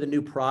think, some of the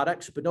new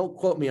products, but don't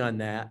quote me on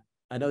that.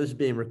 I know this is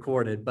being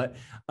recorded, but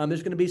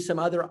there's going to be some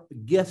other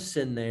gifts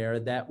in there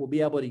that we'll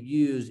be able to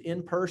use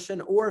in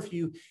person, or if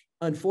you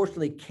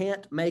unfortunately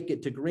can't make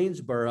it to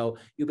Greensboro,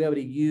 you'll be able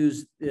to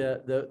use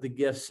the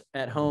gifts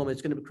at home.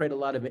 It's going to create a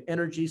lot of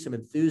energy, some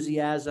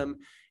enthusiasm,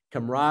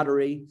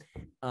 camaraderie.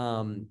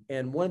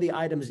 And one of the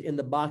items in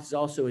the box is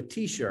also a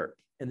t-shirt.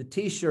 And the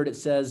t-shirt, it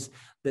says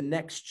the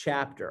next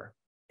chapter.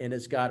 And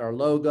it's got our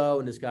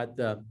logo, and it's got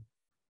the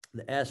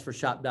S for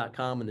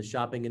shop.com and the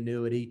shopping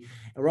annuity.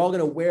 And we're all going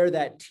to wear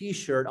that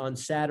t-shirt on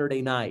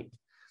Saturday night,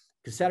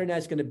 because Saturday night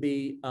is going to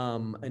be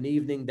an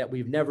evening that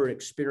we've never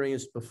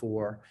experienced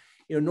before.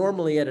 You know,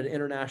 normally at an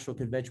international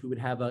convention, we would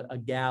have a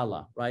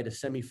gala, right? A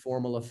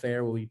semi-formal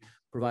affair where we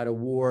provide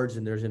awards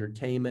and there's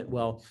entertainment.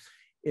 Well,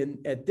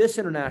 at this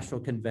international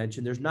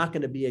convention, there's not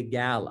going to be a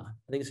gala.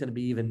 I think it's going to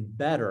be even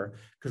better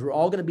because we're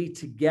all going to be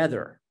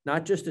together,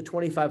 not just the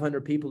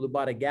 2,500 people who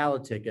bought a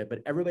gala ticket, but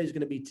everybody's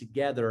going to be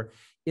together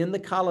in the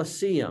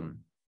Coliseum.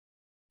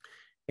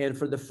 And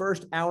for the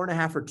first 1.5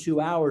 hours or 2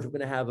 hours, we're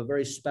going to have a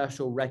very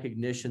special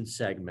recognition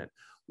segment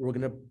We're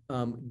going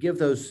to give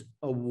those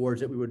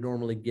awards that we would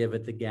normally give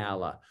at the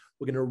gala.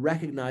 We're going to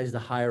recognize the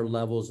higher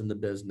levels in the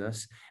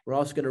business. We're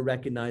also going to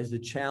recognize the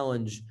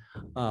challenge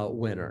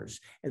winners.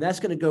 And that's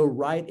going to go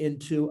right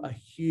into a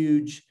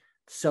huge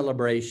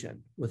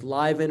celebration with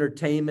live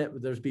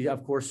entertainment. There's be,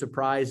 of course,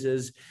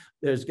 surprises.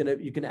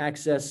 You can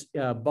access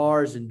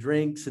bars and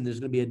drinks, and there's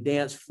going to be a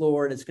dance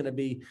floor, and it's going to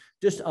be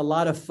just a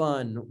lot of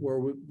fun where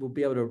we'll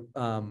be able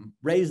to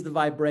raise the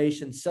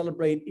vibration,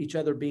 celebrate each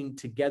other being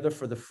together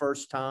for the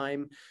first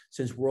time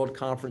since World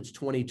Conference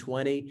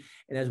 2020.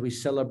 And as we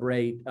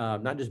celebrate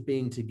not just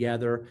being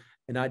together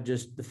and not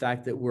just the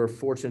fact that we're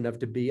fortunate enough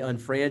to be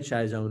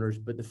unfranchised owners,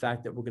 but the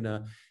fact that we're going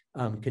to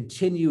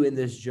continue in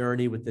this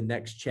journey with the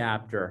next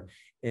chapter,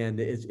 and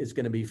it's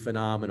going to be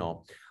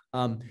phenomenal.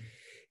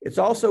 It's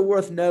also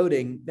worth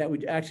noting that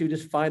we actually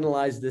just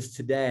finalized this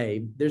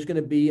today. There's going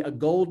to be a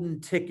golden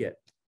ticket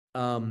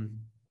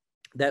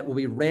that will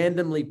be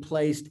randomly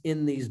placed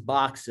in these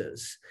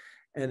boxes.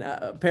 And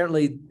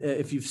apparently,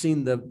 if you've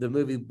seen the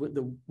movie,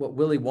 what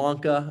Willy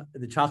Wonka,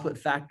 the Chocolate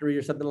Factory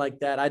or something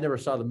like that, I never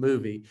saw the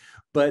movie,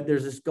 but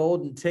there's this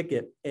golden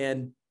ticket.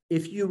 And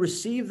if you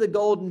receive the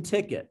golden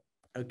ticket,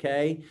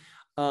 okay,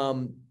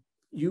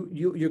 you're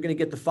going to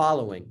get the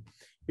following.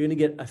 You're going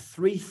to get a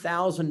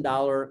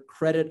 $3,000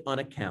 credit on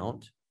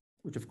account,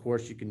 which of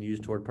course you can use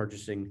toward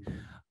purchasing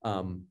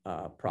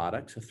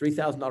products, a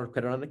 $3,000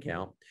 credit on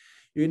account.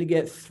 You're going to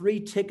get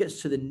 3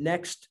 tickets to the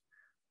next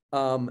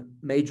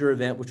major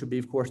event, which would be,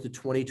 of course, the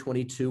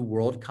 2022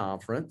 World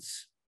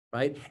Conference,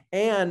 right?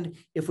 And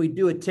if we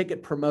do a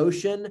ticket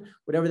promotion,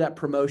 whatever that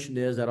promotion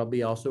is, that'll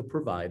be also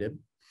provided.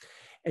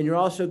 And you're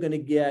also going to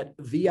get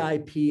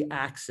VIP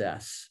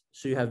access.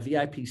 So you have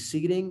VIP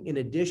seating in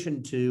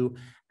addition to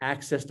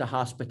access to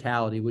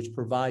hospitality, which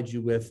provides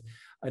you with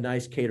a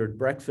nice catered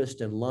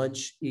breakfast and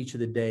lunch each of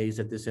the days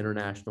at this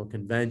international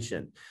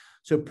convention.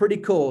 So pretty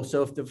cool.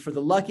 So for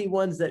the lucky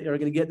ones that are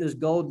going to get this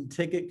golden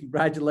ticket,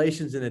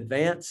 congratulations in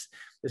advance.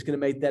 It's going to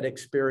make that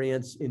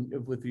experience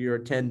with your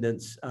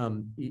attendance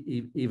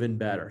even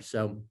better.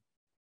 So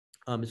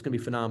it's going to be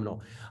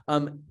phenomenal.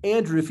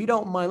 Andrew, if you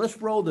don't mind, let's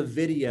roll the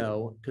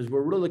video because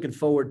we're really looking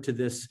forward to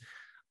this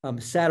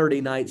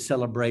Saturday night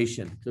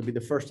celebration. It'll be the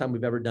first time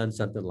we've ever done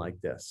something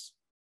like this.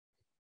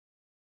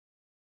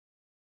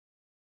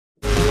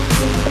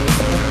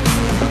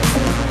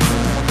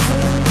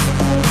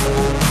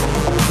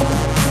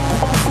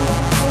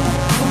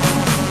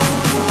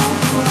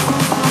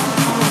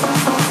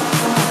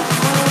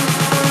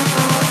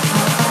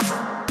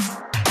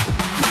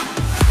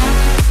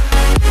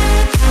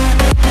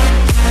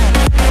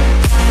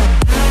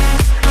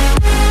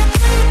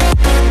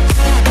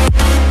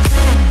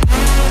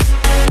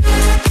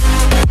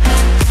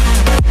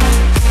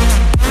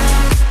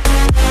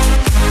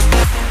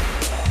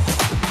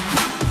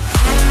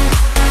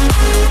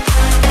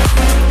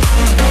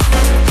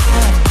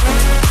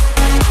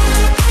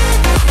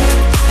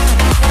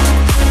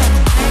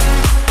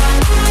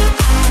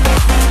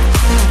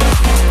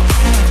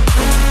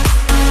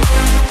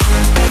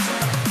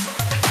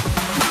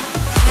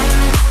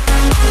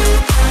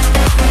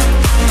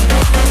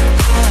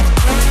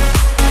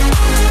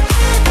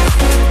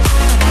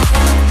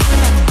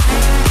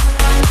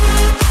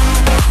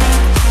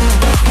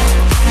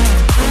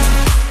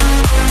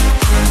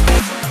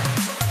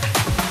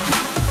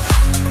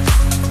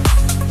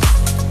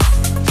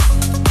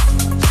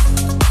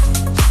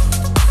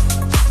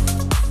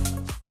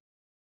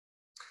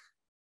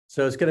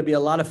 So it's going to be a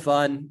lot of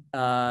fun.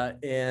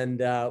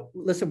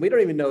 Listen, we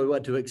don't even know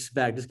what to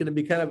expect. It's going to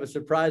be kind of a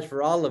surprise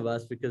for all of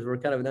us because we're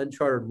kind of in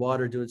uncharted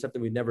water doing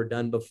something we've never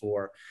done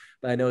before.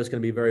 But I know it's going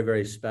to be very,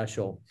 very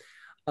special.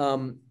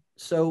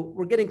 So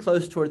we're getting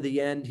close toward the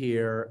end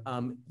here.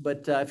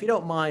 But if you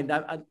don't mind,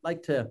 I'd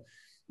like to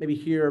maybe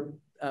hear,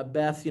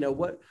 Beth, you know,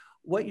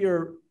 what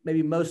you're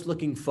maybe most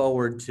looking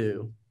forward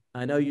to.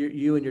 I know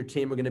you and your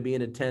team are going to be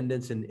in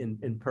attendance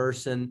in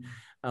person.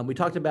 We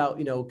talked about,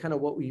 you know, kind of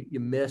what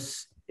you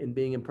miss in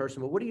being in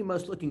person, but what are you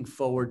most looking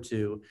forward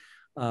to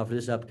for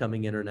this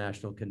upcoming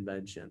international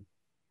convention?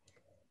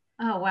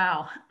 Oh,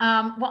 wow.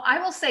 Well, I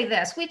will say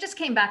this. We just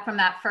came back from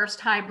that first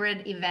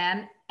hybrid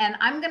event, and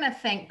I'm going to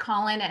thank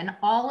Cullen and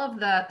all of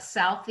the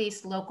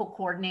Southeast local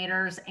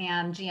coordinators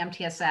and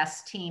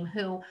GMTSS team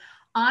who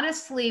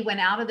honestly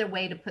went out of their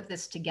way to put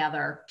this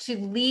together, to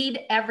lead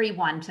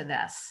everyone to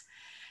this.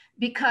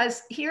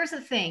 Because here's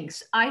the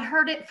things, I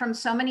heard it from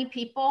so many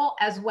people,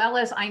 as well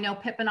as I know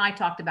Pip and I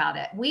talked about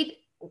it.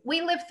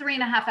 We live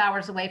 3.5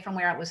 hours away from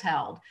where it was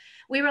held.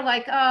 We were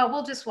like, oh,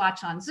 we'll just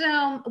watch on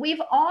Zoom.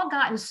 We've all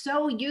gotten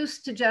so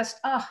used to just,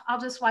 oh, I'll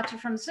just watch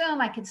it from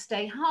Zoom. I could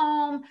stay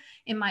home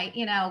in my,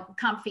 you know,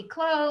 comfy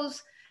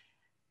clothes.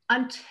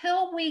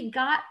 Until we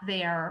got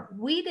there,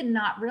 we did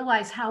not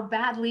realize how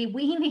badly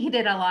we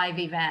needed a live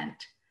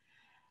event.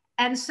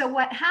 And so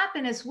what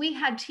happened is we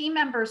had team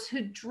members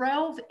who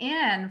drove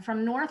in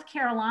from North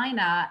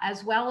Carolina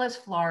as well as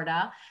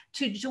Florida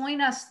to join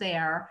us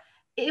there.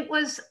 It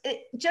was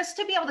just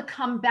to be able to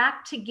come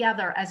back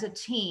together as a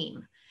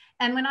team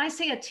And when I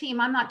say a team,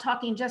 I'm not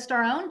talking just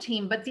our own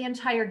team, but the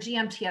entire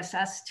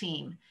GMTSS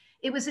team.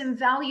 It was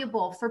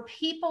invaluable for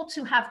people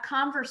to have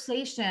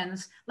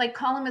conversations like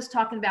Cullen was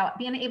talking about,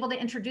 being able to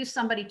introduce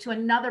somebody to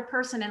another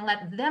person and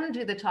let them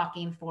do the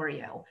talking for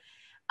you.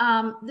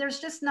 There's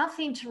just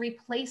nothing to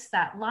replace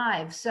that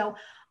live. So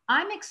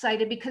I'm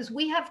excited because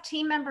we have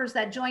team members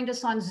that joined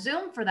us on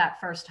Zoom for that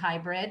first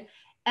hybrid,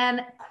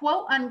 and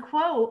quote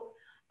unquote,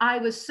 I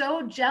was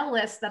so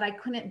jealous that I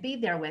couldn't be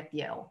there with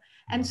you.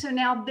 And so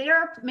now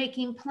they're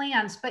making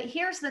plans. But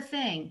here's the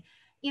thing,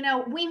 you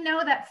know, we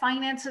know that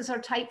finances are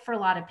tight for a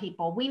lot of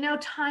people. We know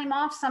time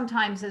off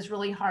sometimes is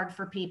really hard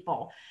for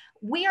people.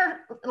 We are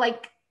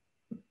like,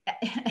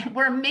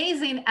 we're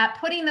amazing at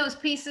putting those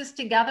pieces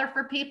together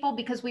for people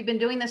because we've been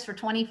doing this for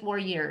 24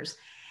 years.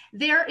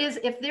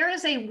 If there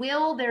is a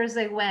will, there's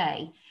a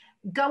way.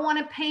 Go on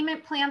a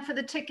payment plan for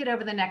the ticket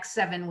over the next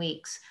 7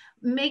 weeks.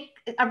 Make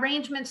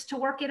arrangements to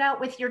work it out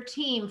with your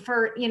team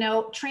for, you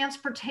know,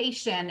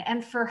 transportation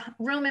and for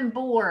room and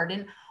board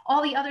and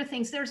all the other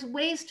things. There's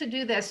ways to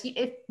do this.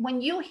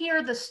 When you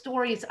hear the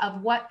stories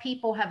of what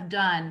people have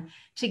done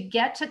to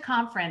get to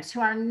conference,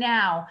 who are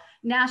now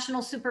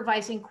national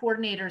supervising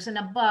coordinators and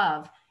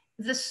above,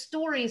 the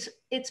stories,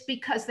 it's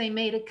because they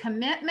made a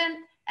commitment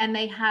and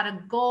they had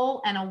a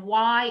goal and a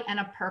why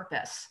and a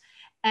purpose.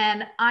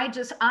 And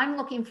I'm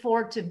looking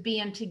forward to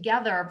being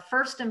together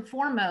first and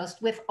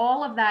foremost with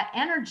all of that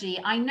energy.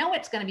 I know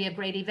it's going to be a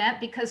great event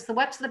because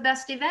what's the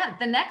best event?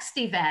 The next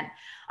event.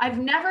 I've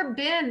never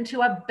been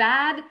to a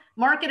bad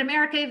Market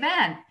America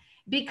event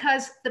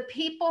because the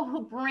people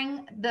who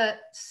bring the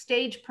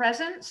stage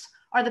presence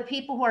are the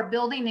people who are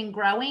building and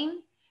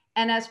growing.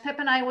 And as Pip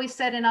and I always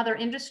said in other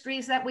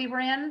industries that we were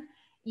in,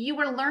 you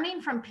were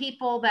learning from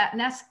people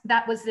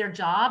that was their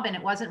job, and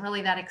it wasn't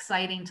really that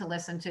exciting to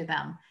listen to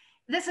them.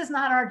 This is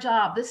not our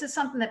job. This is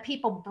something that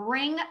people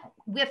bring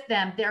with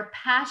them, their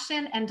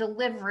passion and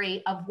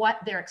delivery of what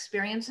their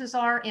experiences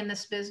are in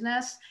this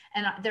business.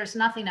 And there's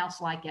nothing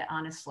else like it,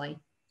 honestly.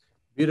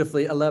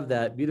 Beautifully. I love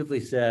that. Beautifully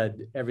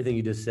said, everything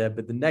you just said,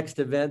 but the next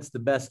event's the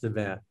best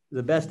event.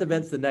 The best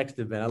event's the next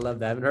event. I love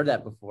that. I haven't heard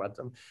that before.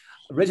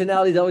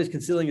 Originality is always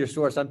concealing your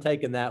source. I'm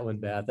taking that one,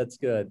 Beth. That's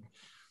good.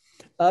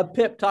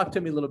 Pip, talk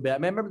to me a little bit. I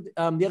remember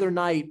the other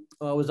night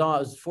I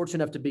was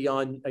fortunate enough to be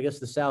on, I guess,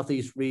 the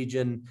Southeast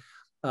region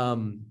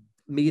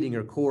meeting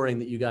or coring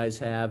that you guys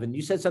have. And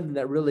you said something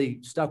that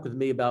really stuck with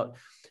me about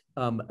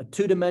a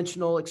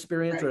two-dimensional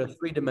experience, right, or a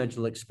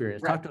three-dimensional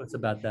experience. Right. Talk to us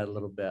about that a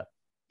little bit.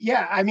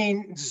 Yeah, I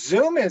mean,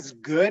 Zoom is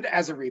good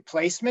as a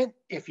replacement.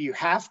 If you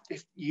have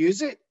to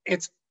use it,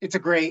 it's a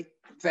great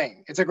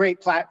thing. It's a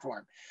great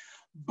platform.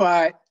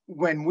 But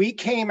when we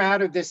came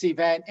out of this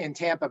event in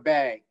Tampa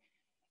Bay,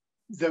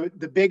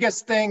 the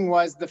biggest thing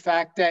was the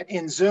fact that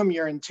in Zoom,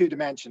 you're in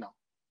two-dimensional.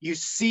 You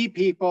see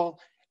people,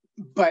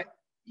 but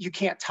you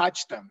can't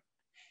touch them.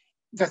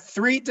 The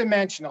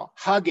three-dimensional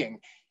hugging,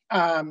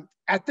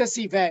 at this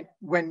event,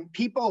 when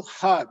people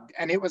hugged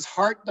and it was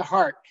heart to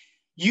heart,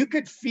 you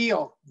could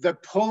feel the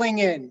pulling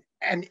in,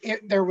 and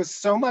there was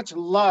so much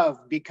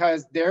love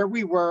because there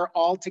we were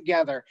all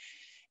together.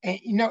 And,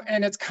 you know,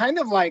 and it's kind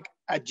of like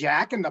a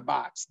Jack in the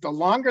Box. The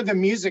longer the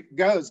music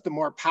goes, the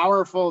more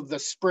powerful the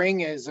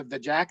spring is of the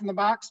Jack in the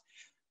Box.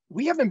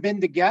 We haven't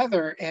been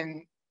together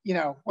in, you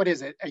know, what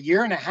is it, a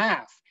year and a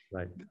half.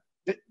 Right.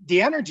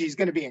 The energy is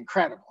going to be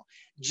incredible.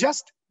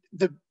 Just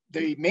the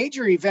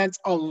major events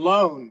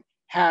alone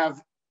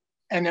have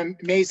an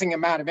amazing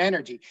amount of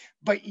energy.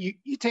 But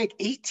you take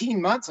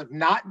 18 months of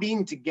not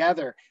being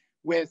together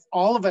with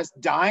all of us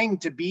dying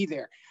to be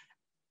there.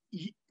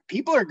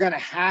 People are going to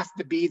have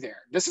to be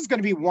there. This is going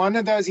to be one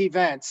of those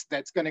events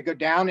that's going to go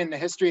down in the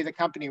history of the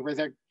company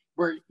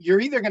where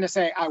you're either going to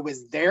say, I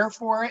was there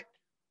for it,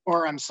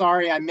 or I'm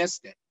sorry, I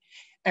missed it.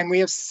 And we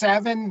have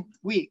 7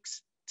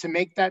 weeks to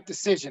make that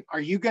decision. Are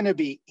you going to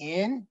be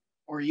in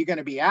or are you going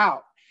to be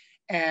out?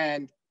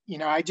 And, you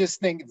know, I just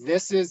think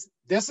this is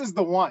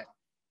the one.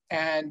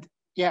 And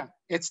yeah,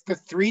 it's the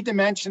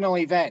three-dimensional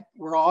event.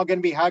 We're all going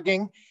to be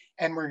hugging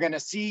and we're going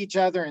to see each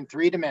other in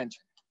 3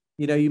 dimensions.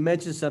 You know, you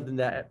mentioned something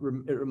that it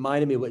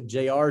reminded me of what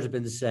JR's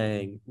been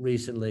saying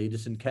recently,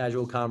 just in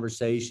casual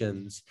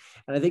conversations.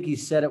 And I think he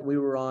said it, we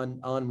were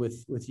on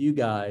with you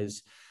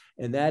guys.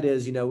 And that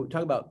is, you know,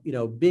 talk about, you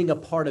know, being a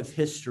part of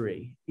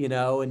history, you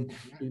know, and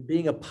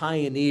being a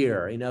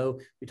pioneer. You know,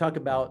 we talk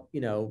about,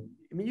 you know,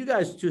 I mean, you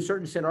guys to a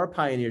certain extent are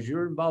pioneers. You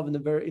were involved in the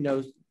very, you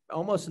know,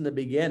 almost in the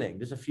beginning,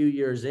 just a few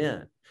years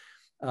in.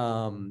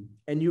 And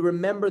you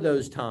remember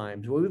those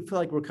times where we feel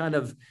like we're kind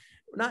of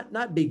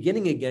not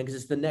beginning again because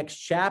it's the next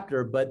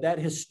chapter, but that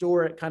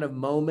historic kind of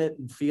moment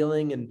and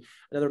feeling and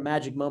another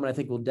magic moment, I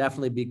think will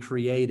definitely be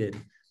created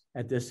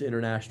at this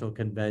international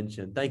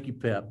convention. Thank you,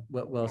 Pip.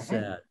 Well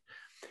said.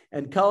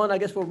 And Cullen, I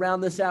guess we'll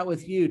round this out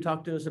with you.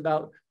 Talk to us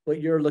about what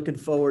you're looking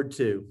forward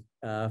to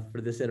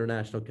for this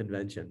international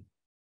convention.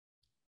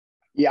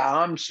 Yeah,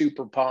 I'm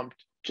super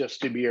pumped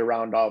just to be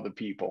around all the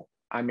people.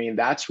 I mean,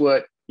 that's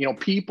what, you know,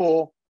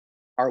 people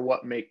are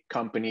what make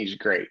companies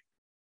great.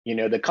 You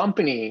know, the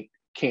company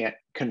can't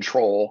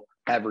control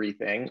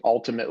everything.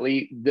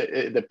 Ultimately,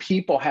 the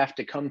people have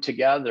to come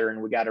together,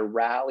 and we got to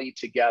rally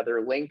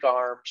together, link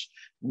arms,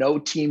 no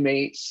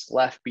teammates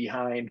left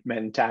behind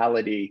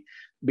mentality.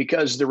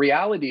 Because the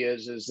reality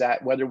is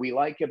that whether we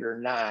like it or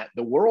not,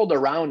 the world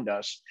around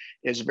us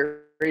is very,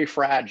 very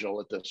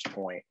fragile at this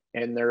point.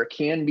 And there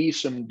can be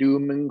some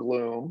doom and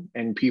gloom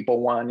and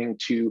people wanting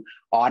to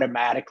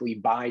automatically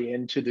buy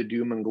into the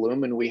doom and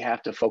gloom. And we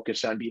have to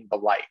focus on being the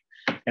light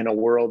in a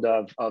world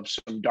of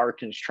some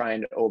darkness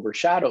trying to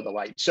overshadow the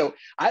light. So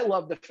I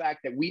love the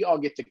fact that we all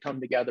get to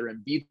come together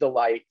and be the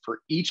light for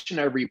each and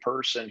every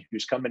person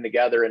who's coming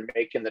together and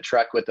making the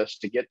trek with us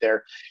to get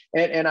there.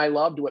 And I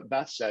loved what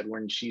Beth said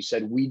when she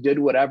said, we did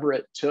whatever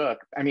it took.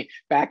 I mean,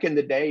 back in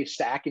the day,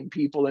 stacking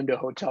people into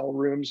hotel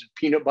rooms,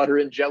 peanut butter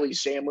and jelly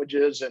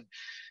sandwiches, and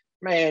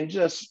man,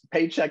 just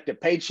paycheck to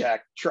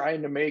paycheck,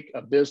 trying to make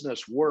a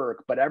business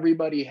work. But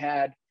everybody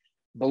had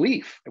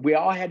belief. We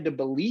all had to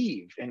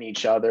believe in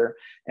each other,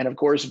 and of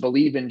course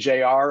believe in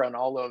JR and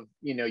all of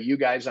you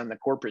guys on the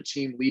corporate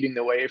team leading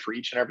the way for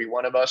each and every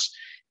one of us.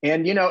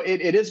 And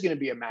it is going to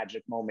be a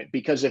magic moment,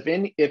 because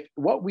if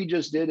what we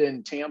just did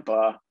in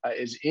Tampa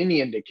is any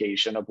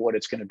indication of what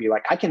it's going to be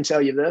like, I can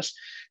tell you this: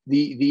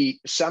 the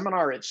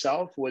seminar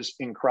itself was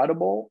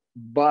incredible,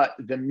 but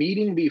the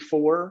meeting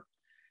before,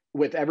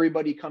 with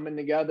everybody coming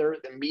together,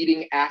 the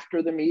meeting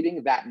after the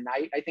meeting that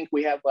night, I think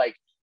we have like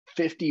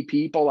 50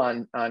 people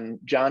on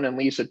John and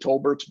Lisa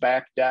Tolbert's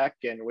back deck,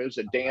 and it was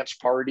a dance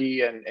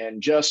party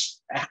and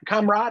just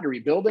camaraderie,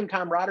 building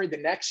camaraderie. The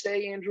next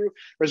day, Andrew,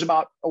 there's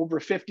about over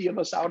 50 of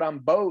us out on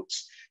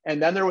boats,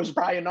 and then there was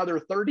probably another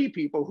 30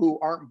 people who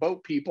aren't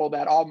boat people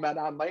that all met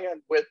on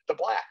land with the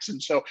Blacks.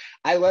 And so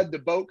I led the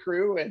boat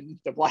crew, and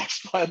the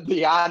Blacks led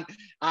the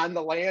on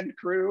the land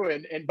crew.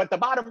 But the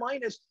bottom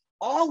line is,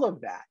 all of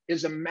that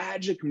is a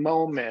magic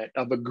moment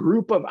of a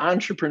group of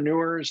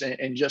entrepreneurs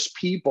and just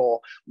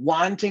people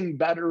wanting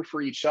better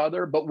for each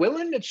other, but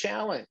willing to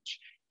challenge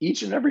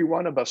each and every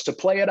one of us to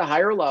play at a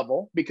higher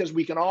level, because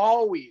we can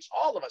always,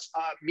 all of us,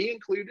 me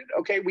included,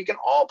 okay, we can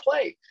all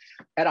play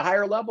at a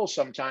higher level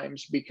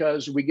sometimes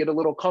because we get a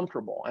little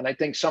comfortable. And I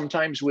think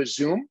sometimes with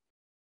Zoom,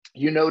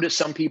 you notice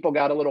some people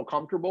got a little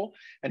comfortable,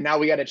 and now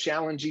we got to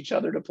challenge each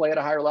other to play at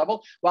a higher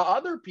level, while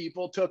other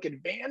people took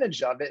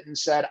advantage of it and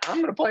said, I'm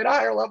going to play at a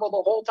higher level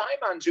the whole time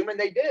on Zoom. And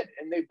they did,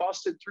 and they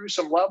busted through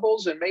some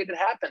levels and made it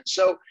happen.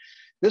 So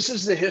this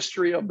is the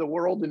history of the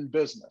world in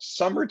business.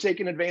 Some are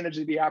taking advantage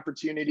of the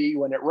opportunity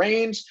when it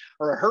rains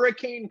or a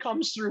hurricane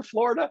comes through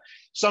Florida.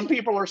 Some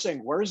people are saying,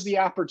 where's the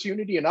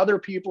opportunity? And other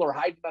people are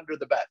hiding under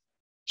the bed.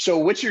 So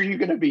which are you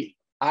going to be?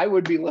 I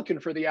would be looking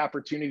for the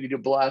opportunity to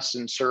bless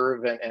and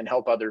serve and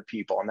help other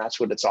people. And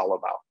that's what it's all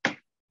about.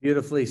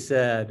 Beautifully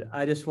said.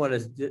 I just want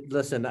to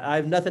listen. I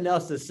have nothing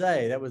else to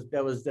say. That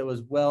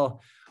was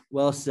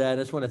well said.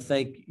 I just want to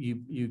thank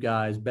you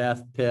guys,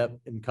 Beth, Pip,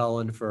 and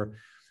Cullen, for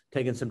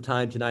taking some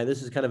time tonight.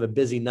 This is kind of a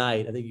busy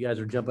night. I think you guys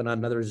are jumping on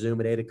another Zoom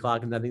at 8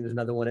 o'clock, and I think there's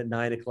another one at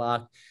 9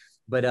 o'clock.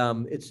 But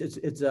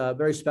it's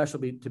very special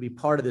to be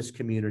part of this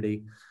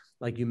community,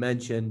 like you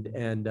mentioned,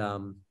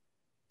 and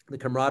the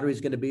camaraderie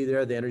is going to be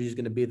there. The energy is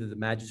going to be there. The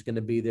magic is going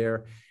to be there.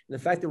 And the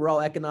fact that we're all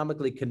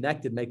economically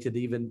connected makes it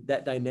even,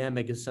 that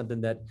dynamic is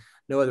something that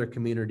no other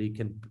community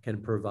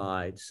can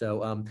provide.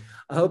 So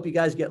I hope you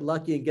guys get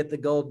lucky and get the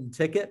golden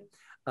ticket.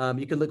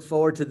 You can look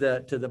forward to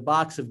the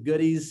box of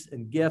goodies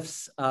and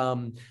gifts,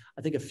 I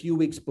think a few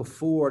weeks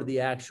before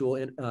the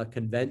actual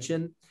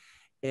convention.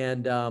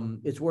 And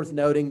it's worth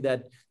noting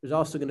that there's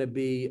also going to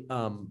be,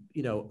 on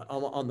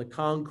the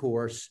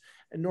concourse,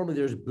 and normally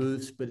there's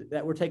booths, but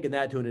that we're taking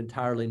that to an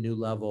entirely new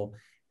level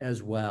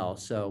as well.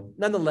 So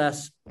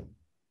nonetheless,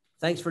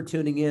 thanks for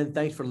tuning in.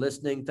 Thanks for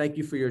listening. Thank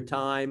you for your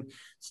time.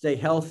 Stay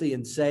healthy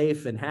and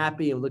safe and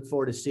happy, and look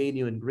forward to seeing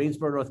you in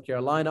Greensboro, North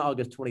Carolina,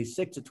 August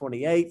 26th to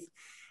 28th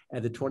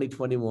at the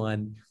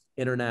 2021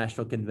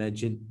 International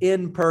Convention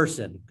in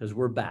person, because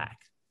we're back.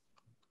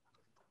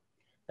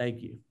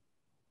 Thank you.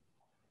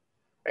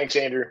 Thanks,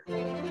 Andrew.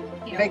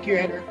 Thank you,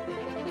 Andrew.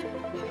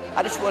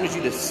 I just wanted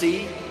you to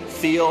see,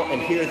 feel,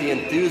 and hear the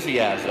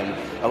enthusiasm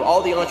of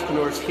all the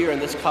entrepreneurs here in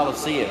this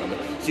Coliseum,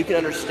 so you can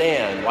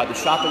understand why the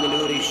shopping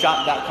annuity,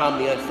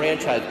 shop.com, the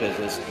unfranchised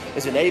business,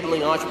 is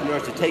enabling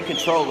entrepreneurs to take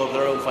control of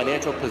their own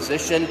financial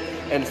position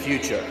and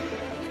future.